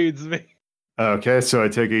evades me. Okay, so I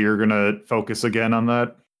take it you're gonna focus again on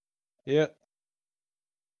that. Yeah.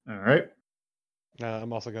 All right.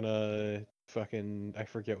 I'm also gonna fucking, I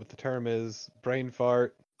forget what the term is. Brain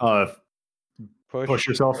fart. Push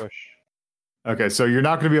yourself. Push. Okay, so you're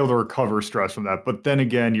not going to be able to recover stress from that, but then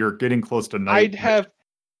again, you're getting close to night. I'd have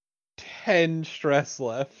 10 stress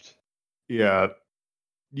left. Yeah,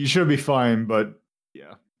 you should be fine, but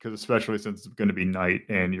yeah, because especially since it's going to be night,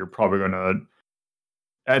 and you're probably going to,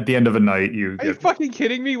 at the end of a night, Are you fucking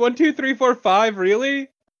kidding me? 1, 2, 3, 4, 5, really?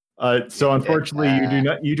 So unfortunately,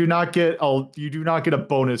 you do not get a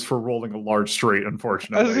bonus for rolling a large straight.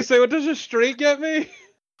 Unfortunately, I was gonna say, what does a straight get me?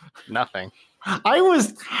 Nothing. I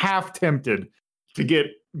was half tempted to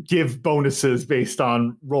give bonuses based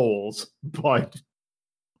on rolls, but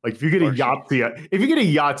like if you get a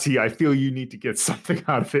Yahtzee, I feel you need to get something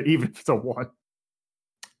out of it, even if it's a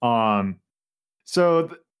 1.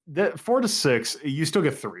 So the 4 to 6, you still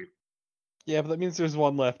get 3. Yeah, but that means there's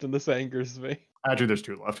 1 left, and this angers me. Actually, there's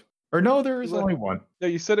 2 left. Or no, there is only 1. No,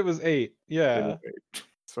 you said it was 8. Yeah.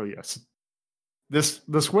 So yes,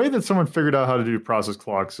 this way that someone figured out how to do process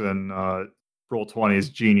clocks and Roll20 is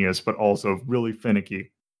genius, but also really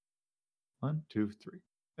finicky. 1, 2, 3.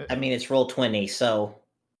 I mean, it's Roll20, so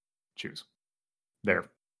Choose. There.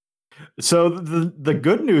 So the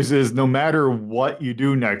good news is, no matter what you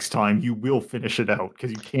do next time, you will finish it out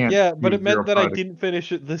because you can't. Yeah, but it meant that I didn't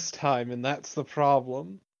finish it this time, and that's the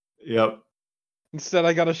problem. Yep. Instead,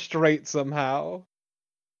 I got a straight somehow.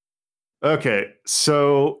 Okay,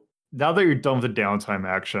 so now that you're done with the downtime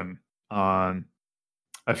action, I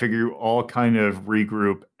figure you all kind of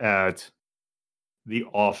regroup at the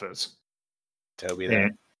office. Toby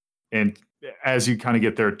there. And as you kind of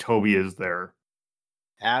get there, Toby is there.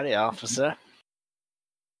 Howdy, officer.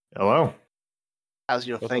 Hello. How's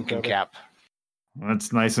your thinking cap?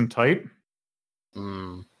 That's nice and tight.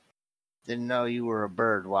 Didn't know you were a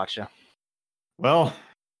bird watcher. Well,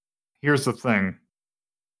 here's the thing.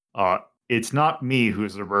 It's not me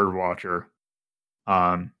who's the bird watcher.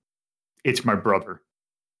 It's my brother.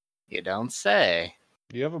 You don't say.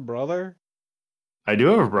 Do you have a brother? I do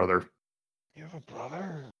have a brother. You have a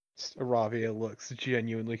brother? Aravia looks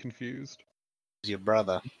genuinely confused. Who's your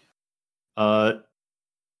brother? I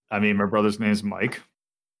mean, my brother's name's Mike,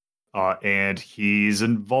 and he's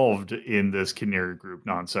involved in this Canary Group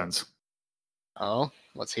nonsense. Oh,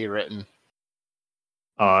 what's he written?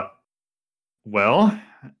 Uh, well,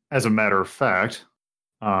 as a matter of fact,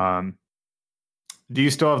 um, do you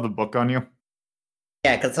still have the book on you?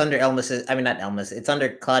 Yeah, because it's under Elmas's. I mean, not Elmas. It's under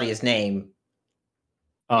Claudia's name.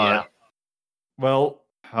 Uh, well,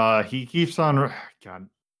 he keeps on. God,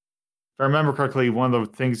 if I remember correctly, one of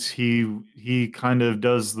the things he kind of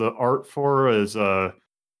does the art for is I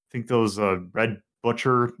think those Red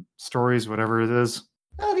Butcher stories, whatever it is.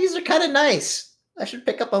 Oh, these are kind of nice. I should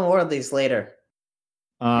pick up on more of these later.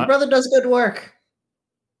 Your Uh, brother does good work.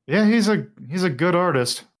 yeah, he's a good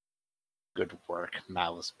artist. Good work,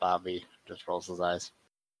 Malice Bobby. Just rolls his eyes.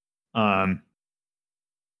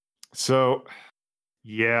 So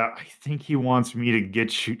yeah, I think he wants me to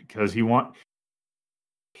get you because he wants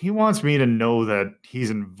me to know that he's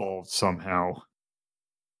involved somehow.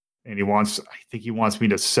 And I think he wants me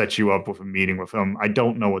to set you up with a meeting with him. I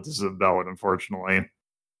don't know what this is about, unfortunately.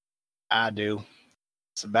 I do.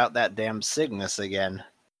 It's about that damn Cygnus again.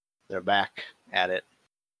 They're back at it.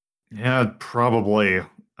 Yeah, probably.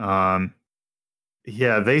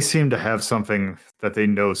 Yeah, they seem to have something that they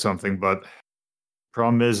know something, but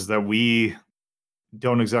problem is that we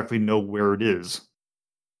don't exactly know where it is.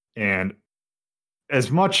 And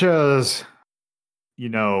as much as, you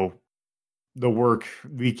know, the work,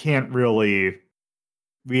 we have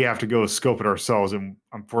to go scope it ourselves, and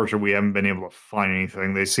unfortunately we haven't been able to find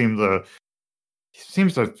anything. They seems to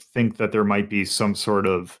think that there might be some sort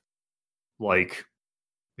of, like,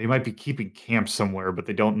 they might be keeping camp somewhere, but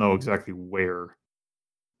they don't know exactly where.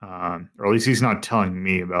 Or at least he's not telling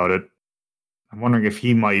me about it. I'm wondering if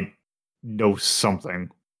he might know something.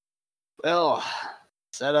 Well,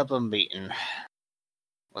 set up a meeting.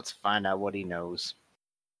 Let's find out what he knows.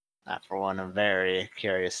 I, for one, am very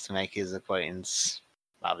curious to make his acquaintance,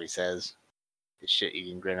 Bobby says. His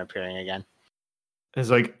shit-eating grin appearing again. It's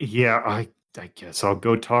like, yeah, I guess I'll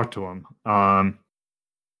go talk to him.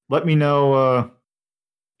 Let me know.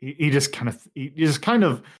 He just kind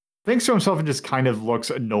of thinks to himself and just kind of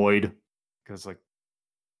looks annoyed because, like,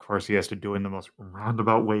 of course, he has to do it in the most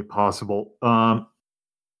roundabout way possible.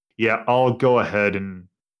 Yeah, I'll go ahead and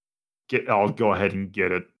get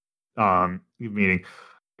it. Meaning,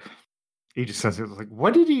 he just says, like,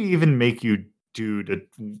 what did he even make you do?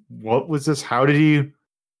 What was this? How did he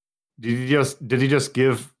just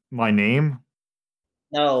give my name?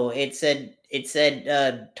 No, it said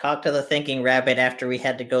talk to the thinking rabbit after we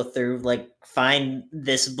had to go through like find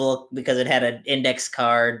this book because it had an index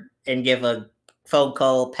card and give a phone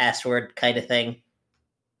call password kind of thing.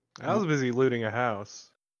 I was busy looting a house.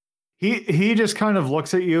 He just kind of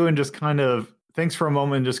looks at you and just kind of thinks for a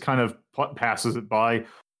moment and just kind of passes it by.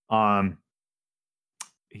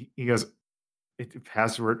 He goes,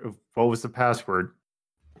 password. What was the password?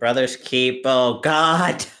 Brothers keep. Oh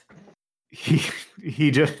God. He he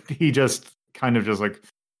just kind of just like,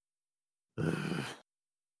 "Ugh.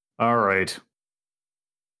 All right,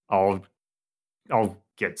 I'll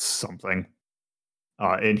get something.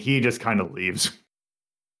 And he just kind of leaves.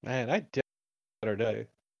 Man, I did a better day.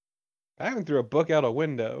 I even threw a book out a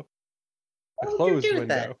window. A Why would you closed do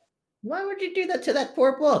window. that? Why would you do that to that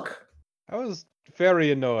poor book? I was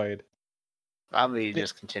very annoyed. Bobby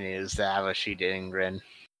just continues to have a shit-eating grin.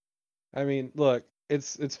 I mean, look,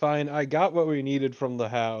 it's fine. I got what we needed from the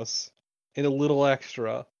house and a little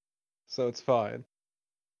extra, so it's fine.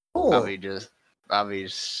 Cool. Bobby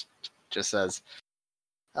just says,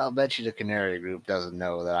 I'll bet you the Canary Group doesn't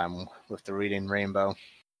know that I'm with the Reading Rainbow.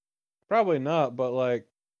 Probably not, but like,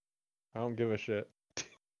 I don't give a shit.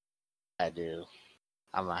 I do.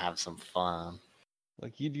 I'm gonna have some fun.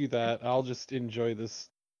 Like, you do that, I'll just enjoy this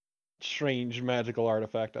strange magical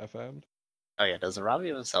artifact I found. Oh yeah, does Arabi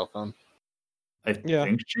have a cell phone? I Yeah.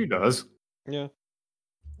 think she does. Yeah,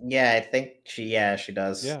 Yeah, I think she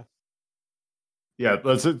does. yeah. Yeah,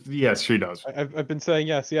 that's it. Yes, she does. I've been saying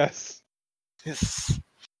yes, yes. Yes.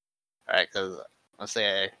 Alright, because let's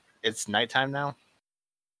say it's nighttime now.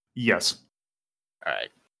 Yes. Alright.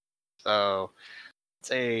 So let's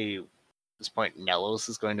say at this point Nellos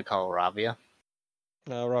is going to call Ravia.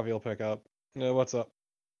 No, Ravi will pick up. No, what's up?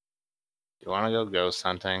 You wanna go ghost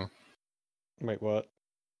hunting? Wait, what?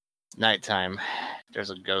 Nighttime.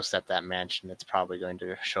 There's a ghost at that mansion that's probably going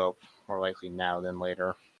to show up more likely now than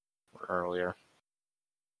later or earlier.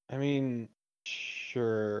 I mean,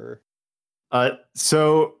 sure.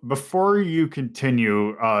 So before you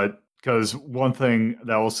continue, because one thing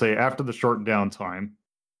that will say after the short downtime,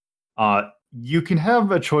 you can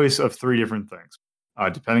have a choice of 3 different things,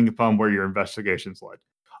 depending upon where your investigation's led.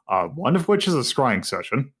 One of which is a scrying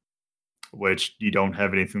session, which you don't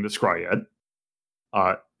have anything to scry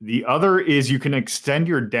yet. The other is you can extend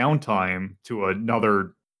your downtime to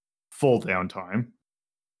another full downtime,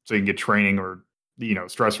 so you can get training or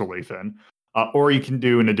stress relief in, or you can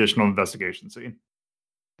do an additional investigation scene.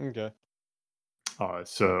 Okay.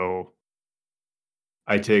 So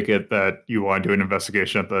I take it that you want to do an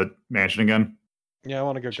investigation at the mansion again. Yeah, I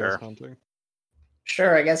want to go Sure. ghost hunting.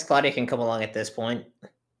 Sure, I guess Claudia can come along at this point.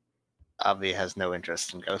 Avi has no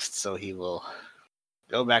interest in ghosts, so he will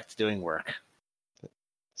go back to doing work.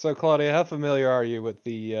 So, Claudia, how familiar are you with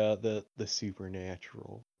the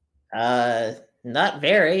supernatural? Not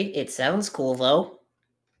very. It sounds cool though.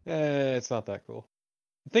 It's not that cool.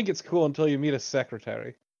 I think it's cool until you meet a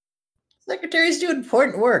secretary. Secretaries do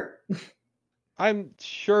important work. I'm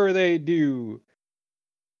sure they do.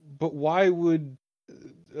 But why would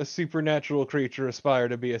a supernatural creature aspire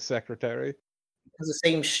to be a secretary? Because it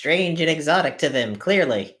seems strange and exotic to them,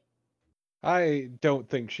 clearly. I don't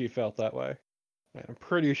think she felt that way. I'm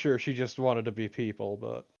pretty sure she just wanted to be people,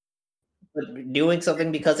 but But doing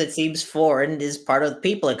something because it seems foreign is part of the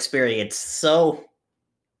people experience, so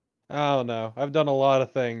I don't know. I've done a lot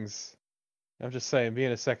of things. I'm just saying,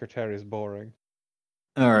 being a secretary is boring.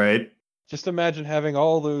 All right. Just imagine having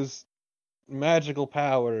all those magical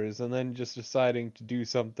powers and then just deciding to do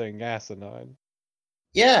something asinine.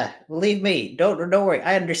 yeah, believe me, don't worry.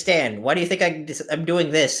 I understand. Why do you think I'm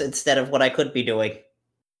doing this instead of what I could be doing?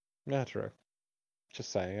 Not true.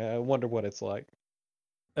 Just saying. I wonder what it's like.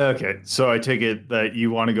 Okay, so I take it that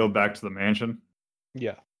you want to go back to the mansion.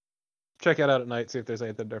 Yeah. Check it out at night, see if there's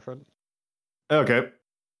anything different. Okay.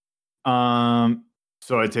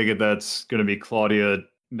 So I take it that's going to be Claudia,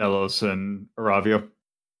 Nelos, and Aravia.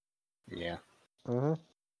 Yeah. Uh-huh.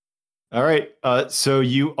 All right. So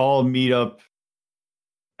you all meet up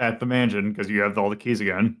at the mansion because you have all the keys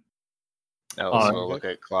again. So we'll look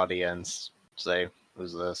at Claudia and say,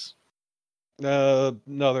 "Who's this?"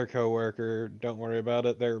 Another coworker. Don't worry about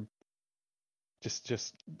it. They're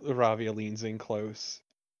just Ravia leans in close.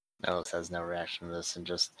 Nellis has no reaction to this and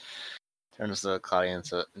just turns to Claudia and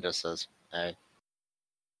just says, "Hey."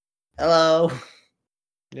 Hello.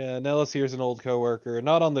 Yeah, Nellis here's an old coworker.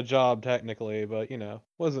 Not on the job technically, but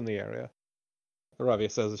was in the area.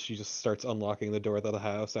 Ravia says as she just starts unlocking the door to the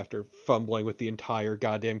house after fumbling with the entire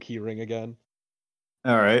goddamn keyring again.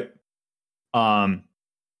 All right.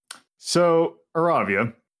 So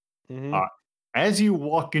Aravia, Mhm. as you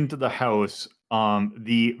walk into the house,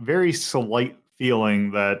 the very slight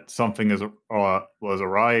feeling that something was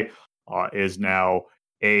awry is now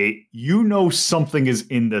something is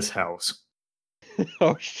in this house.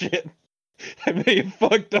 Oh shit. I may have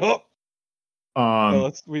fucked up.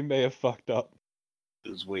 We may have fucked up.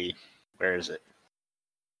 Who's we? Where is it?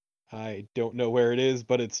 I don't know where it is,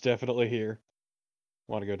 but it's definitely here.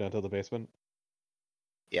 Want to go down to the basement?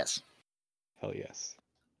 Yes. Hell yes.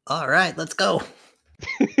 All right, let's go.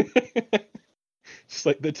 Just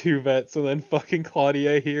like the two vets, and then fucking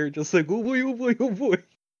Claudia here, just like, oh boy, oh boy, oh boy.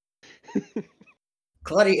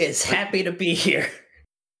 Claudia is happy to be here.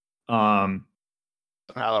 Somehow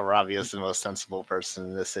Aravia is the most sensible person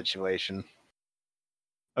in this situation.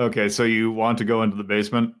 Okay, so you want to go into the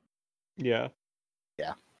basement? Yeah.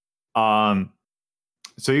 Yeah.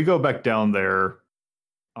 So you go back down there,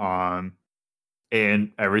 and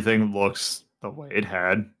everything looks the way it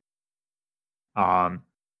had.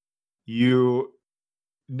 You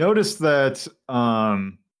notice that,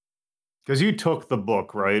 because you took the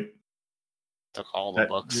book, right? Took all the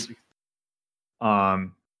books.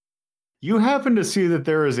 You happen to see that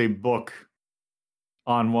there is a book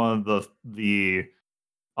on one of the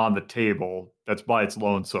on the table that's by its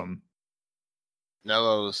lonesome.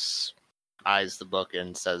 Nelos eyes the book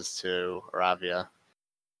and says to Aravia,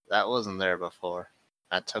 "That wasn't there before.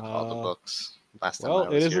 I took all the books last time I was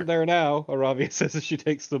here." Well, it isn't there now, Aravia says as she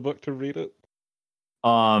takes the book to read it.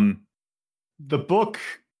 The book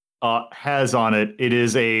has on it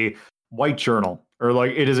is a white journal, or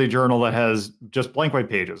like it is a journal that has just blank white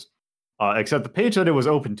pages, except the page that it was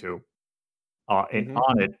open to, and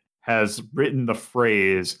on it has written the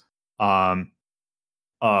phrase,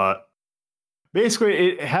 basically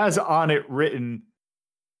it has on it written,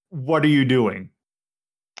 "What are you doing?"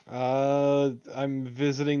 I'm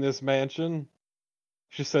visiting this mansion.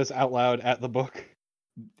 She says out loud at the book.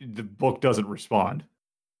 The book doesn't respond.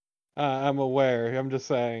 I'm aware. I'm just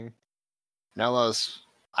saying. Nelos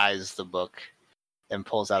eyes the book and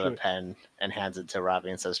pulls out a pen and hands it to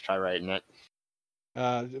Ravi and says, "Try writing it."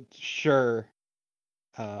 Sure.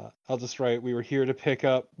 I'll just write, we were here to pick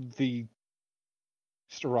up the...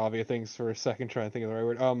 Just Aravia things for a second, trying to think of the right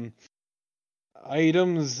word.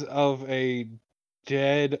 Items of a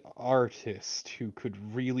dead artist who could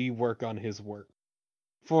really work on his work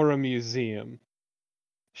for a museum.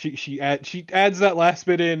 She adds that last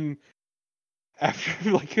bit in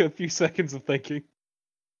after like a few seconds of thinking.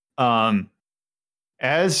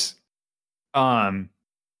 As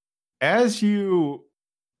you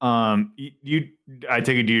I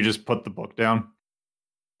take it, do you just put the book down?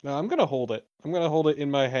 No, I'm gonna hold it. I'm gonna hold it in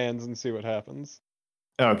my hands and see what happens.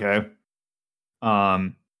 Okay.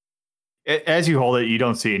 As you hold it, you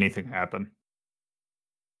don't see anything happen.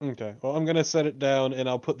 Okay. Well, I'm gonna set it down and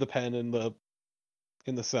I'll put the pen in the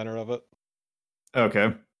center of it.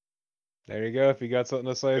 Okay. There you go. If you got something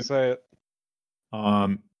to say, say it.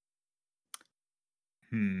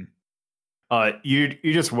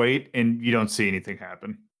 You just wait and you don't see anything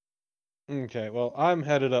happen. Okay. Well, I'm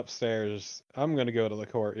headed upstairs. I'm gonna go to the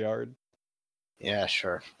courtyard. Yeah,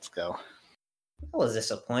 sure. Let's go. That was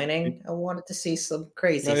disappointing. I wanted to see some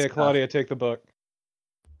crazy Oh yeah, stuff. Claudia, take the book.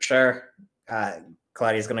 Sure.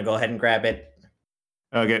 Claudia's gonna go ahead and grab it.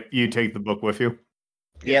 Okay, you take the book with you.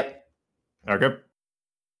 Yep. Okay.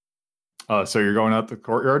 So you're going out the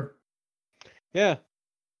courtyard? Yeah.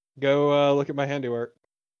 Go look at my handiwork.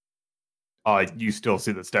 You still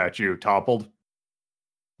see the statue toppled?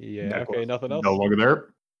 Yeah, Necklace okay, nothing else? no longer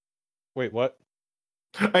there. Wait, what?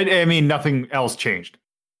 I mean, nothing else changed.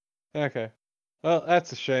 Okay. Well,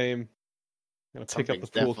 that's a shame. I'm gonna pick up Something's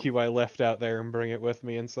the pool cue I left out there and bring it with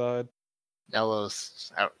me inside.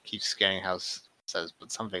 Nellos keeps scanning house, says,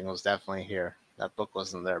 but something was definitely here. That book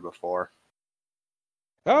wasn't there before.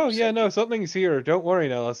 Oh, yeah, no, something's here. Don't worry,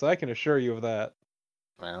 Nellis. I can assure you of that.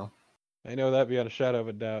 Well, I know that beyond a shadow of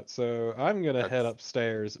a doubt. So I'm gonna head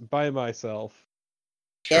upstairs by myself.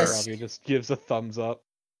 Yes. Robbie just gives a thumbs up.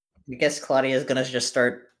 I guess Claudia's gonna just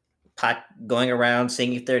start going around,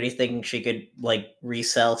 seeing if there's anything she could like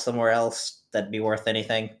resell somewhere else that'd be worth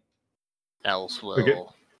anything. else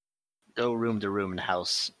will go room to room in the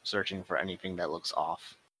house, searching for anything that looks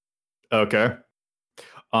off. Okay.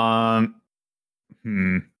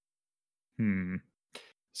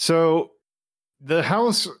 So the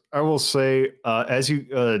house, I will say, as you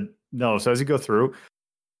so as you go through,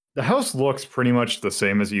 the house looks pretty much the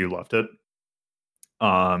same as you left it.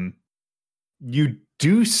 You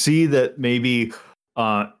do see that maybe,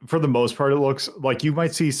 for the most part, it looks like you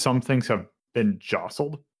might see some things have been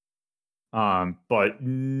jostled, but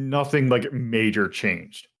nothing like major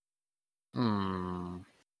changed. All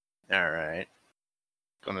right.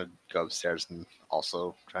 Gonna go upstairs and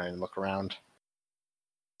also try and look around,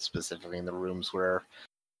 specifically in the rooms where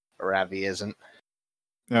Aravi isn't.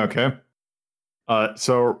 Okay.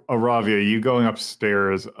 So Aravia, you going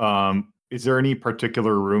upstairs? Is there any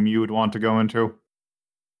particular room you would want to go into?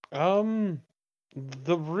 The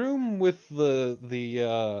room with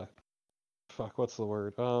the fuck, what's the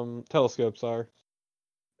word? Telescopes are.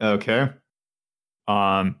 Okay.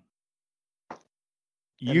 Anything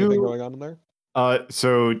going on in there?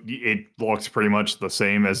 So it looks pretty much the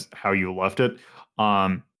same as how you left it.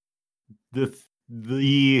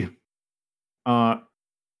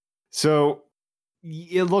 So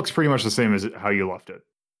it looks pretty much the same as how you left it.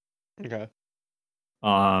 Okay.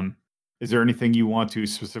 Is there anything you want to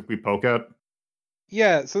specifically poke at?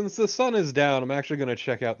 Yeah, since the sun is down, I'm actually going to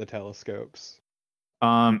check out the telescopes.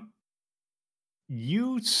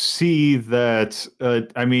 You see that,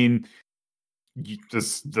 I mean,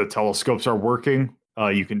 the telescopes are working.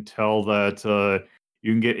 You can tell that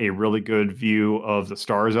you can get a really good view of the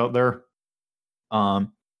stars out there.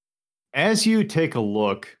 As you take a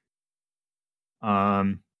look,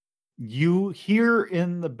 you hear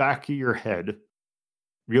in the back of your head,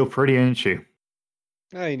 real pretty, ain't she?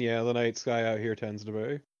 I mean, yeah, the night sky out here tends to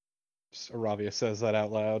be. Aravia says that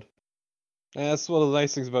out loud. That's one of the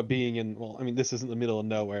nice things about being in, well, I mean, this isn't the middle of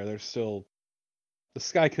nowhere. There's still, the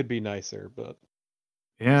sky could be nicer, but...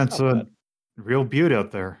 Yeah, it's a real beauty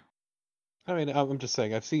out there. I mean, I'm just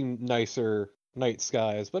saying, I've seen nicer night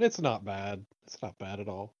skies, but it's not bad. It's not bad at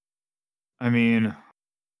all. I mean,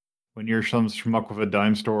 when you're some schmuck with a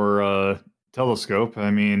dime store telescope,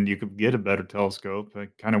 I mean, you could get a better telescope. I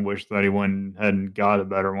kind of wish that he went ahead and got a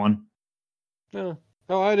better one. No,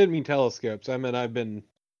 oh, I didn't mean telescopes. I mean, I've been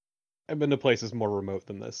to places more remote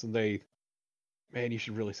than this, and man, you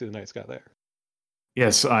should really see the night sky there.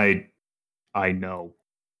 Yes, I know.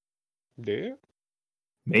 Do you?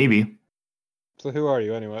 Maybe. So who are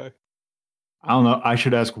you anyway? I don't know. I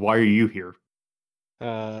should ask, why are you here?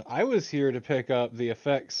 I was here to pick up the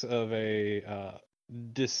effects of a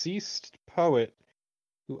deceased poet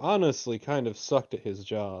who honestly kind of sucked at his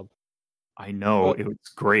job. I know, But- it was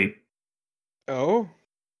great. Oh?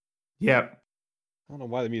 Yep. I don't know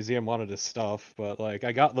why the museum wanted his stuff, but like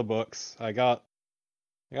I got the books. I got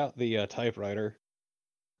the typewriter.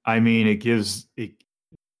 I mean, it gives it.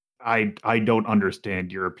 I don't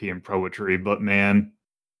understand European poetry, but man,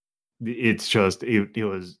 it's just it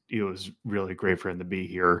was really great for him to be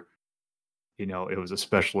here. You know, it was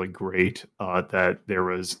especially great that there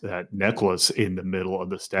was that necklace in the middle of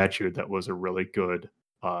the statue that was a really good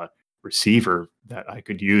uh, receiver that I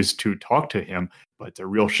could use to talk to him. But it's a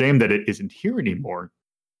real shame that it isn't here anymore.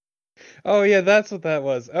 Oh yeah, that's what that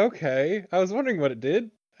was. Okay. I was wondering what it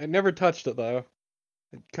did. I never touched it though.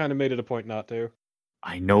 I kind of made it a point not to.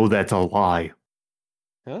 I know that's a lie.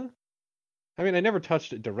 Huh? I mean, I never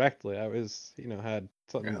touched it directly. I was, had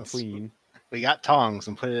something Yes. clean We got tongs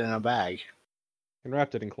and put it in a bag. and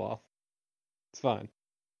wrapped it in cloth. It's fine.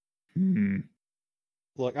 Hmm.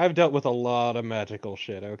 Look, I've dealt with a lot of magical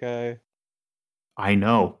shit, okay? I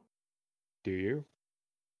know. Do you?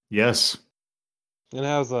 Yes. And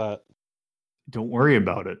how's that? Don't worry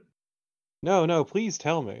about it. No, please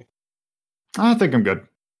tell me. I think I'm good.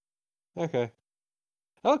 Okay.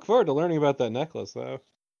 I look forward to learning about that necklace, though.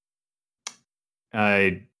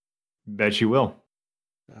 I bet you will.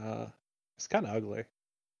 It's kind of ugly.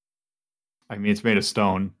 I mean, it's made of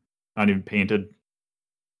stone, not even painted.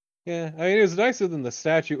 Yeah, I mean, it was nicer than the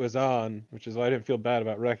statue it was on, which is why I didn't feel bad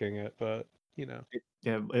about wrecking it, but, Yeah,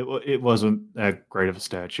 it wasn't that great of a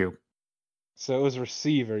statue. So it was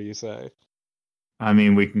receiver, you say? I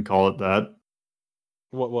mean, we can call it that.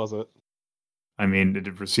 What was it? I mean,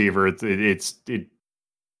 the receiver. It's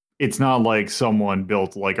not like someone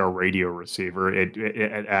built like a radio receiver. It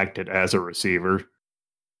acted as a receiver.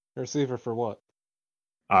 A receiver for what?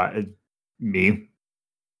 Me.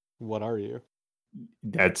 What are you?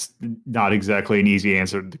 That's not exactly an easy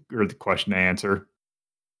answer or the question to answer.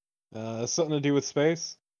 Something to do with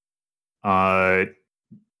space?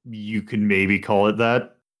 You could maybe call it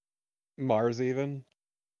that. Mars, even?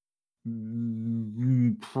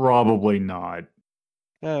 Probably not.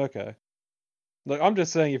 Oh, okay. Look, I'm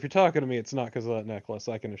just saying, if you're talking to me, it's not because of that necklace,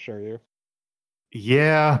 I can assure you.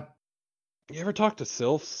 Yeah. You ever talk to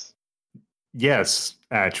sylphs? Yes,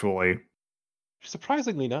 actually. They're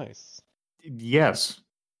surprisingly nice. Yes.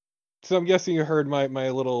 So I'm guessing you heard my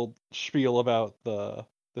little spiel about the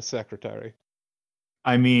secretary.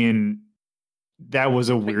 I mean, that was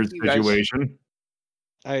a weird you guys- situation.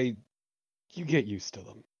 You get used to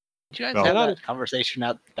them. Did you guys Well- have Not that conversation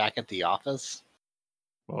out back at the office?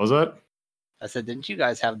 What was that? I said, didn't you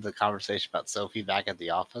guys have the conversation about Sophie back at the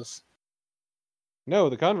office? No,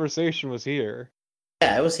 the conversation was here.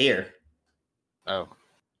 Yeah, I was here. Oh,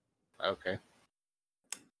 okay.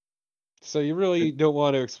 So you really don't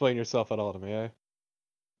want to explain yourself at all to me, eh?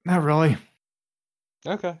 Not really.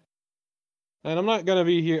 Okay. And I'm not gonna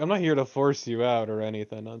be here. I'm not here to force you out or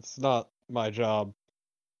anything. That's not my job.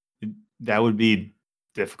 That would be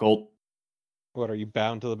difficult. What, are you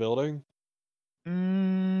bound to the building?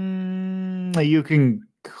 You can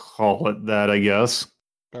call it that, I guess.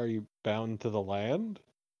 Are you bound to the land?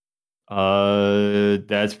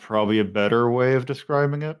 That's probably a better way of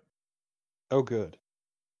describing it. Oh, good.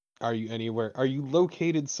 Are you anywhere? Are you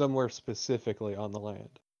located somewhere specifically on the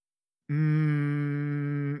land?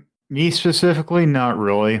 Me specifically, not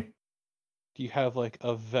really. Do you have like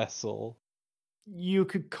a vessel? You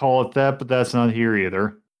could call it that, but that's not here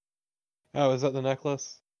either. Oh, is that the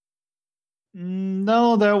necklace?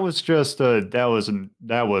 No, that was just that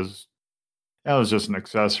was just an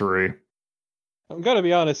accessory. I'm gonna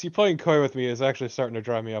be honest, you playing coy with me is actually starting to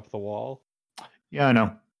drive me up the wall. Yeah, I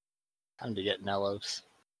know. Time to get Nellos.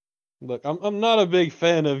 Look, I'm not a big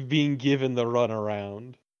fan of being given the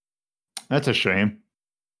runaround. That's a shame.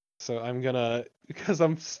 So I'm gonna, because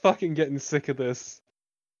I'm fucking getting sick of this.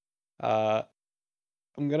 I'm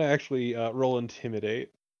gonna actually roll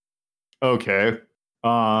intimidate. Okay.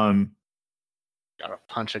 Gotta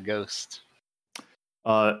punch a ghost.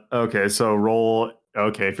 Okay, so roll.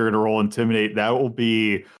 Okay, if you're gonna roll intimidate, that will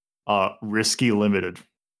be risky limited.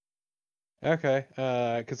 Okay,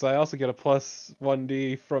 because I also get a plus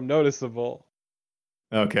 1d from noticeable.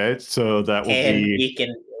 Okay, so that will Can be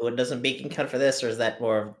Beacon? Doesn't Beacon count for this, or is that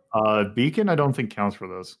more? beacon. I don't think counts for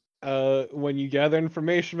this. When you gather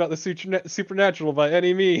information about the supernatural by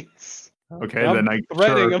any means. Okay, I'm then I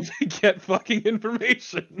threatening sure. them to get fucking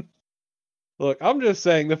information. Look, I'm just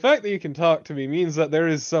saying, the fact that you can talk to me means that there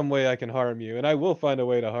is some way I can harm you, and I will find a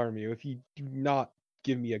way to harm you if you do not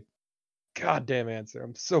give me a goddamn answer.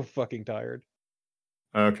 I'm so fucking tired.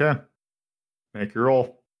 Okay, make your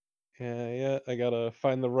roll. Yeah, I gotta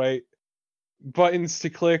find the right buttons to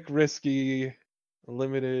click, risky,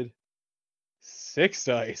 limited, 6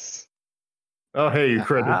 dice. Oh, hey, you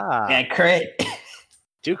crit. Yeah, crit.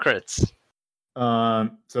 2 crits.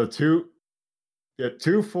 So 2,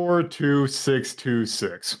 2, 4, 2, 6, 2,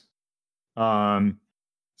 6.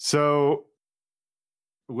 So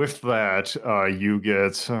with that, you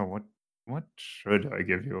get what should I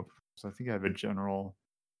give you? So I think I have a general.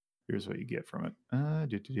 Here's what you get from it.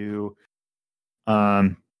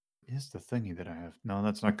 Is the thingy that I have? No,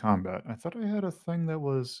 that's not combat. I thought I had a thing that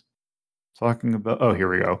was talking about. Oh, here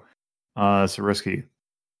we go. So risky.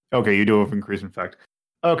 Okay, you do have increase in fact.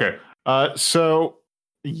 Okay. So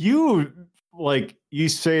you you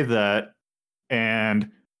say that, and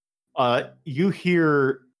you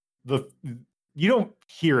hear you don't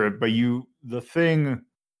hear it, but the thing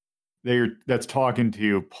that's talking to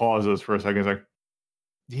you pauses for a second. It's like,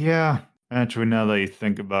 yeah, actually, now that you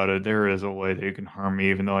think about it, there is a way that you can harm me,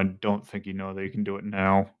 even though I don't think you know that you can do it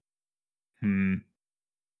now.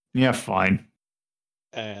 Yeah, fine.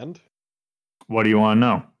 And What do you want to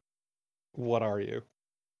know? what are you?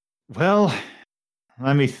 Well,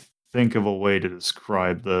 let me think of a way to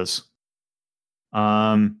describe this.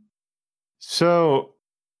 So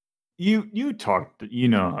you talked, you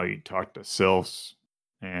know how you talk to sylphs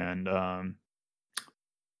and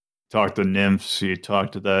talk to nymphs. You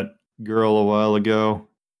talked to that girl a while ago.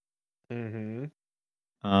 Mm-hmm.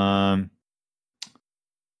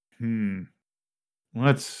 Hmm.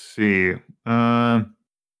 Let's see.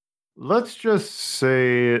 Let's just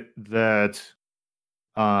say that.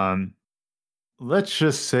 Let's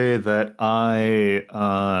just say that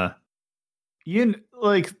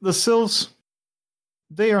like the sylphs,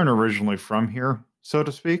 they aren't originally from here, so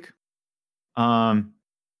to speak. I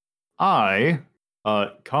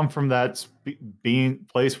come from that being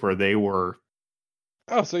place where they were.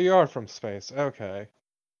 Oh, so you are from space. Okay.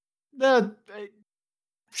 That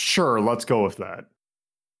sure, let's go with that.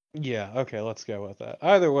 Yeah, okay, let's go with that.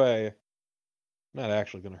 Either way, not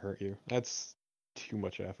actually gonna hurt you. That's too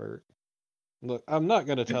much effort. Look, I'm not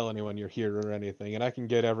gonna tell anyone you're here or anything, and I can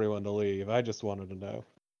get everyone to leave. I just wanted to know.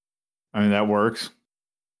 I mean, that works.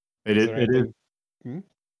 Is there anything?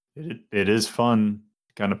 It is fun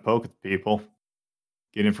to kind of poke at people,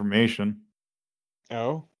 get information.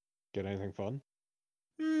 Oh, get anything fun?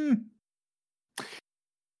 Hmm.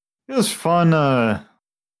 It was fun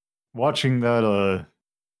watching that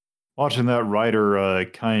writer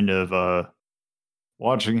kind of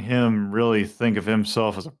watching him really think of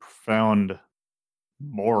himself as a profound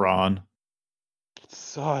moron.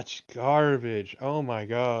 Such garbage. Oh my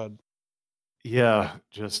god. Yeah,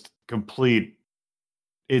 just complete.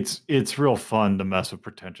 It's real fun to mess with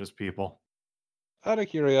pretentious people. Out of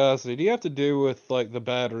curiosity, do you have to do with like the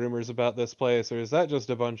bad rumors about this place, or is that just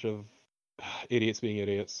a bunch of idiots being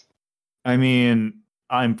idiots? I mean,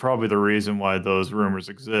 I'm probably the reason why those rumors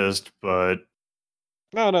exist, but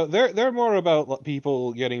No, they're more about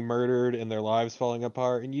people getting murdered and their lives falling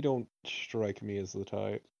apart, and you don't strike me as the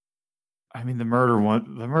type. I mean the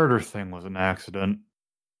murder thing was an accident.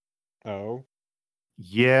 Oh,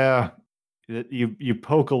 Yeah, you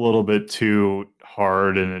poke a little bit too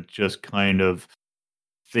hard, and it just kind of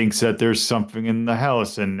thinks that there's something in the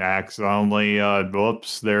house and accidentally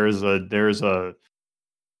whoops, there's a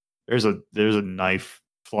knife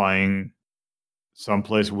flying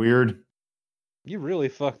someplace weird. you really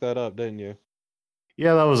fucked that up, didn't you?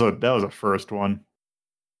 Yeah, that was a first one.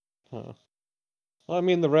 Huh. Well, I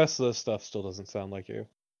mean, the rest of this stuff still doesn't sound like you.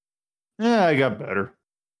 Yeah, I got better.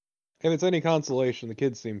 If it's any consolation, the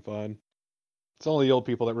kids seem fine. It's only the old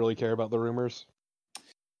people that really care about the rumors.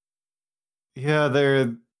 Yeah,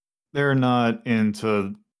 they're not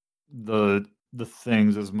into the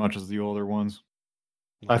things as much as the older ones.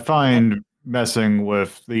 I find messing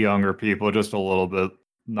with the younger people just a little bit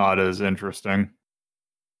not as interesting.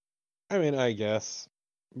 I mean, I guess.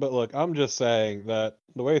 But look, I'm just saying that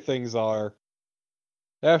the way things are,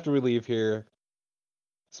 after we leave here,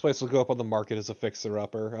 this place will go up on the market as a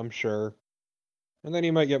fixer-upper, I'm sure. And then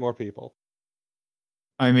you might get more people.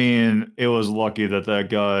 I mean, it was lucky that that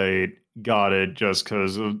guy got it just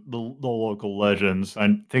because of the local legends.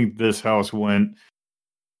 I think this house went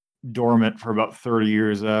dormant for about 30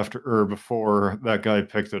 years after or before that guy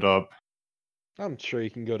picked it up. I'm sure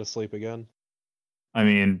you can go to sleep again. I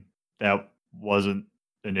mean, that wasn't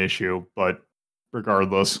an issue, but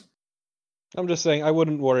regardless. I'm just saying, I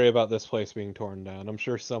wouldn't worry about this place being torn down. I'm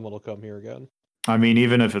sure someone will come here again. I mean,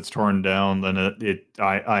 even if it's torn down, then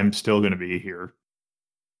I'm still going to be here.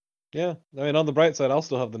 Yeah, I mean, on the bright side, I'll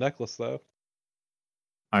still have the necklace, though.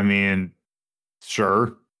 I mean,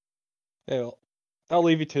 sure. Hey, well, I'll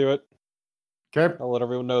leave you to it. Okay. I'll let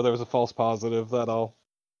everyone know there was a false positive. That all.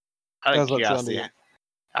 Out of How's that curiosity, sounding?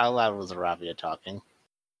 how loud was Aravia talking?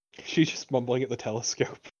 She's just mumbling at the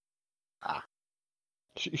telescope. Ah.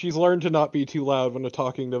 She's learned to not be too loud when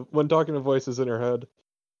talking to voices in her head.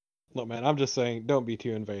 Look, man, I'm just saying, don't be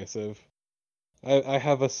too invasive. I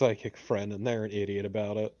have a psychic friend, and they're an idiot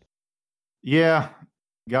about it. Yeah,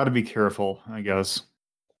 got to be careful, I guess.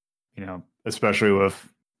 Especially with,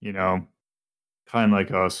 kind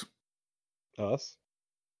like us. Us?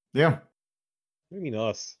 Yeah, What do you mean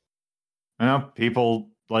us? people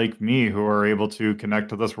like me who are able to connect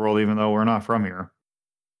to this world even though we're not from here.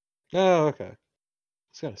 Oh, okay. I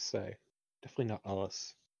was gonna say, definitely not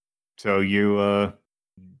us. So you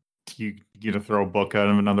get to throw a book out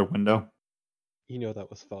of another window? You know that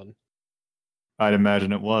was fun. I'd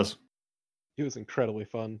imagine it was. It was incredibly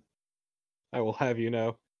fun. I will have you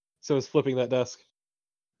know. So was flipping that desk.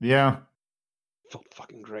 Yeah, Felt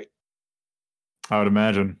fucking great. I would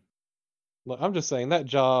imagine. Look, I'm just saying that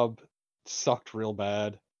job sucked real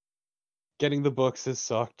bad. Getting the books has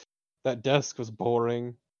sucked. That desk was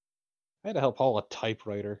boring. I had to help haul a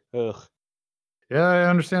typewriter. Ugh, Yeah, I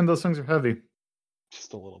understand those things are heavy.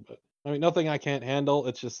 just a little bit. I mean, nothing I can't handle.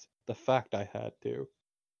 It's just the fact I had to.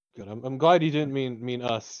 Good. I'm glad you didn't mean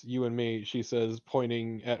us, you and me. She says,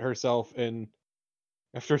 pointing at herself, and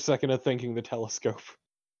after a second of thinking, the telescope.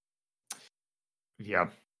 Yeah.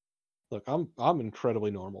 Look, I'm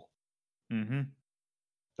incredibly normal. Mm-hmm.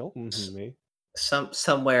 Don't me.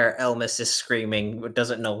 Somewhere Elmas is screaming, but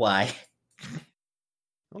doesn't know why.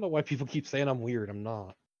 I don't know why people keep saying I'm weird. I'm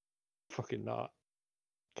not. Fucking not.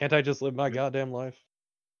 Can't I just live my goddamn life?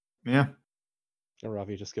 Yeah. And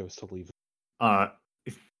Ravi just goes to leave. Uh,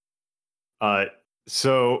 uh,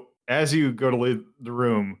 so as you go to leave the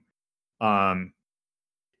room,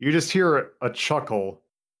 you just hear a chuckle,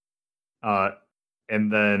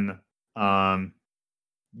 and then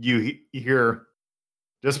you hear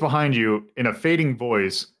just behind you in a fading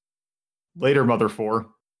voice, "Later, Mother 4."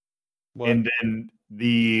 What? And then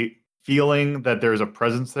the feeling that there's a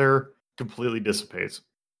presence there completely dissipates.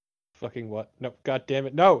 Fucking what? No, god damn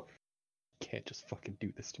it, no! You can't just fucking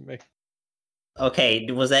do this to me. Okay,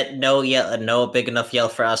 was that no yell? No big enough yell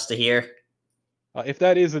for us to hear? If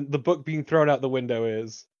that isn't, the book being thrown out the window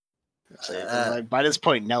is. So, like, by this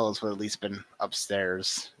point, Nellos would have at least been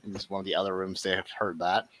upstairs in just one of the other rooms. They have heard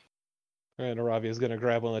that. And Aravia's gonna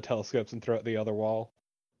grab one of the telescopes and throw it at the other wall.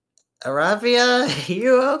 Aravia,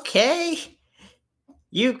 you okay?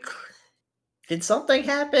 Did something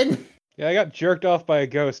happen? Yeah, I got jerked off by a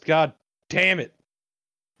ghost. God damn it!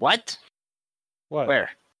 What? What? Where?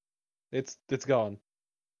 It's gone.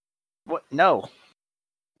 What? No.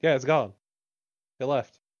 Yeah, it's gone. It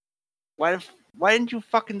left. Why didn't you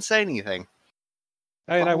fucking say anything?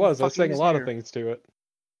 I mean, I was fucking saying a lot of here. things to it.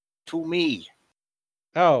 To me.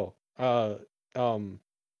 Oh, I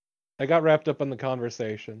got wrapped up in the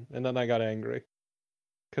conversation, and then I got angry.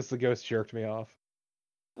 Because the ghost jerked me off.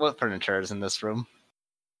 What furniture is in this room?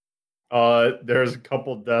 There's a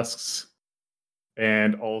couple desks,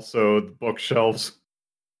 and also the bookshelves,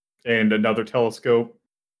 and another telescope.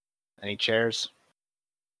 Any chairs?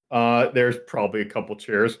 There's probably a couple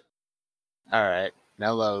chairs. Alright.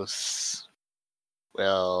 Nellos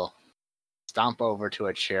will stomp over to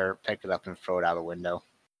a chair, pick it up, and throw it out a window.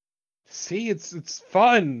 See, it's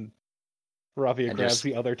fun! Ravia And grabs just-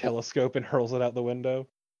 the other telescope and hurls it out the window.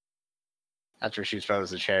 After she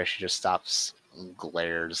throws the chair, she just stops and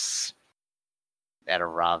glares at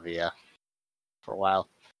Aravia for a while,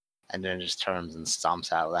 and then just turns and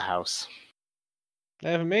stomps out of the house.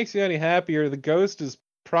 And if it makes you any happier, the ghost is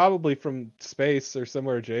probably from space or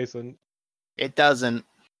somewhere adjacent. It doesn't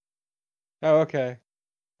Oh, okay.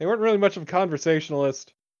 They weren't really much of a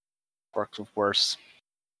conversationalist. work with worse.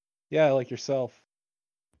 Yeah, like yourself.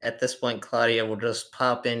 At this point, Claudia will just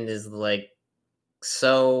pop in as like,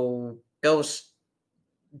 so Ghost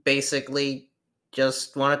basically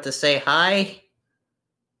just wanted to say hi.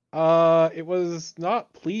 It was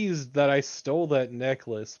not pleased that I stole that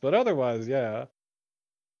necklace, but otherwise, yeah.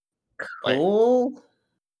 Cool.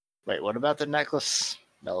 Wait, what about the necklace?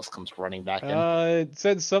 Nellis comes running back in. It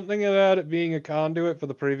said something about it being a conduit for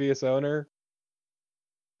the previous owner.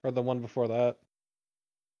 Or the one before that.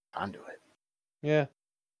 Conduit. Yeah.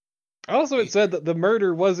 Also, it said that the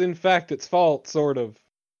murder was in fact its fault, sort of.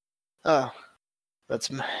 Oh, that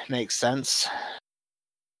makes sense.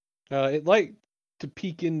 It liked to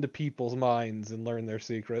peek into people's minds and learn their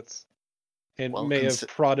secrets. And Well, may have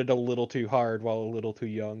prodded a little too hard while a little too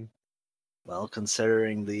young. Well,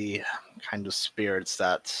 considering the kind of spirits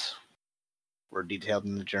that were detailed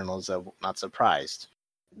in the journals, I'm not surprised.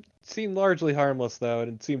 seemed largely harmless, though,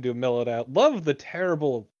 and it seemed to have mellowed out. Loved the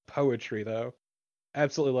terrible poetry, though.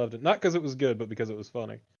 Absolutely loved it. Not because it was good, but because it was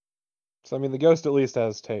funny. So, I mean, the ghost at least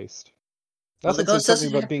has taste. Well, the Nothing ghost says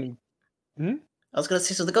something doesn't about being... I was gonna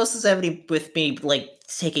say, so the ghost doesn't have any with me, like,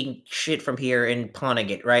 taking shit from here and pawning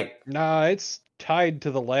it, right? Nah, it's tied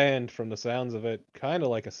to the land from the sounds of it. Kind of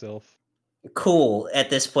like a sylph. Cool. At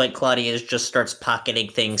this point, Claudia just starts pocketing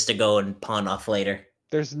things to go and pawn off later.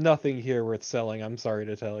 There's nothing here worth selling, I'm sorry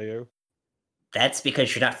to tell you. That's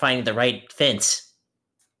because you're not finding the right fence.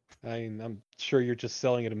 I mean, I'm sure you're just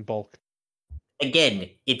selling it in bulk. Again,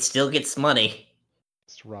 it still gets money.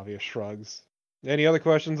 Ravia shrugs. Any other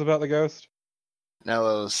questions about the ghost?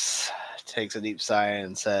 Nellos takes a deep sigh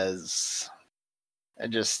and says,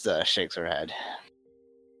 and just shakes her head.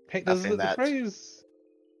 Hey, does Nothing the that- phrase...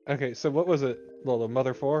 Okay, so what was it, Lola?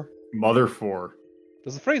 Mother 4? Mother 4.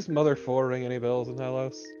 Does the phrase Mother 4 ring any bells in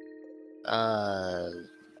Hellos? Is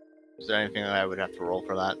there anything that I would have to roll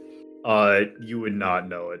for that? You would not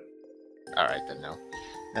know it. Alright then, no.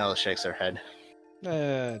 Nellos shakes her head.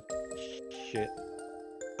 Shit.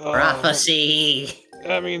 Prophecy!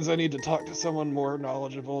 That means I need to talk to someone more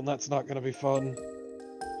knowledgeable, and that's not gonna be fun.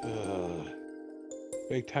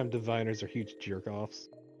 Big-time diviners are huge jerk-offs.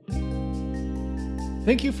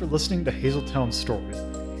 Thank you for listening to Hazeltown Story.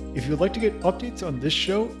 If you'd like to get updates on this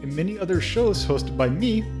show and many other shows hosted by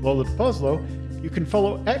me, Lola DePuzlo, you can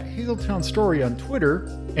follow at Hazeltown Story on Twitter,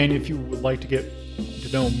 and if you would like to get to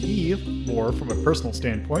know me more from a personal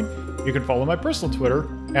standpoint, you can follow my personal Twitter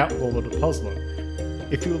at Lola DePuzlo.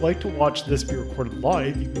 If you would like to watch this be recorded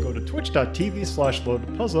live, you can go to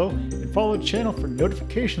twitch.tv/LodaPuzzle and follow the channel for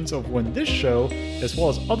notifications of when this show, as well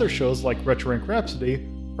as other shows like Retro Rank Rhapsody,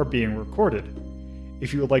 are being recorded.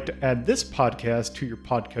 If you would like to add this podcast to your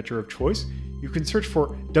podcatcher of choice, you can search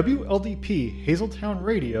for WLDP Hazeltown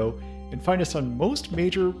Radio and find us on most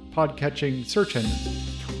major podcatching search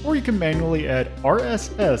engines. Or you can manually add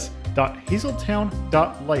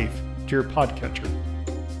rss.hazeltown.life to your podcatcher.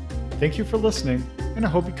 Thank you for listening, and I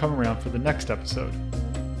hope you come around for the next episode.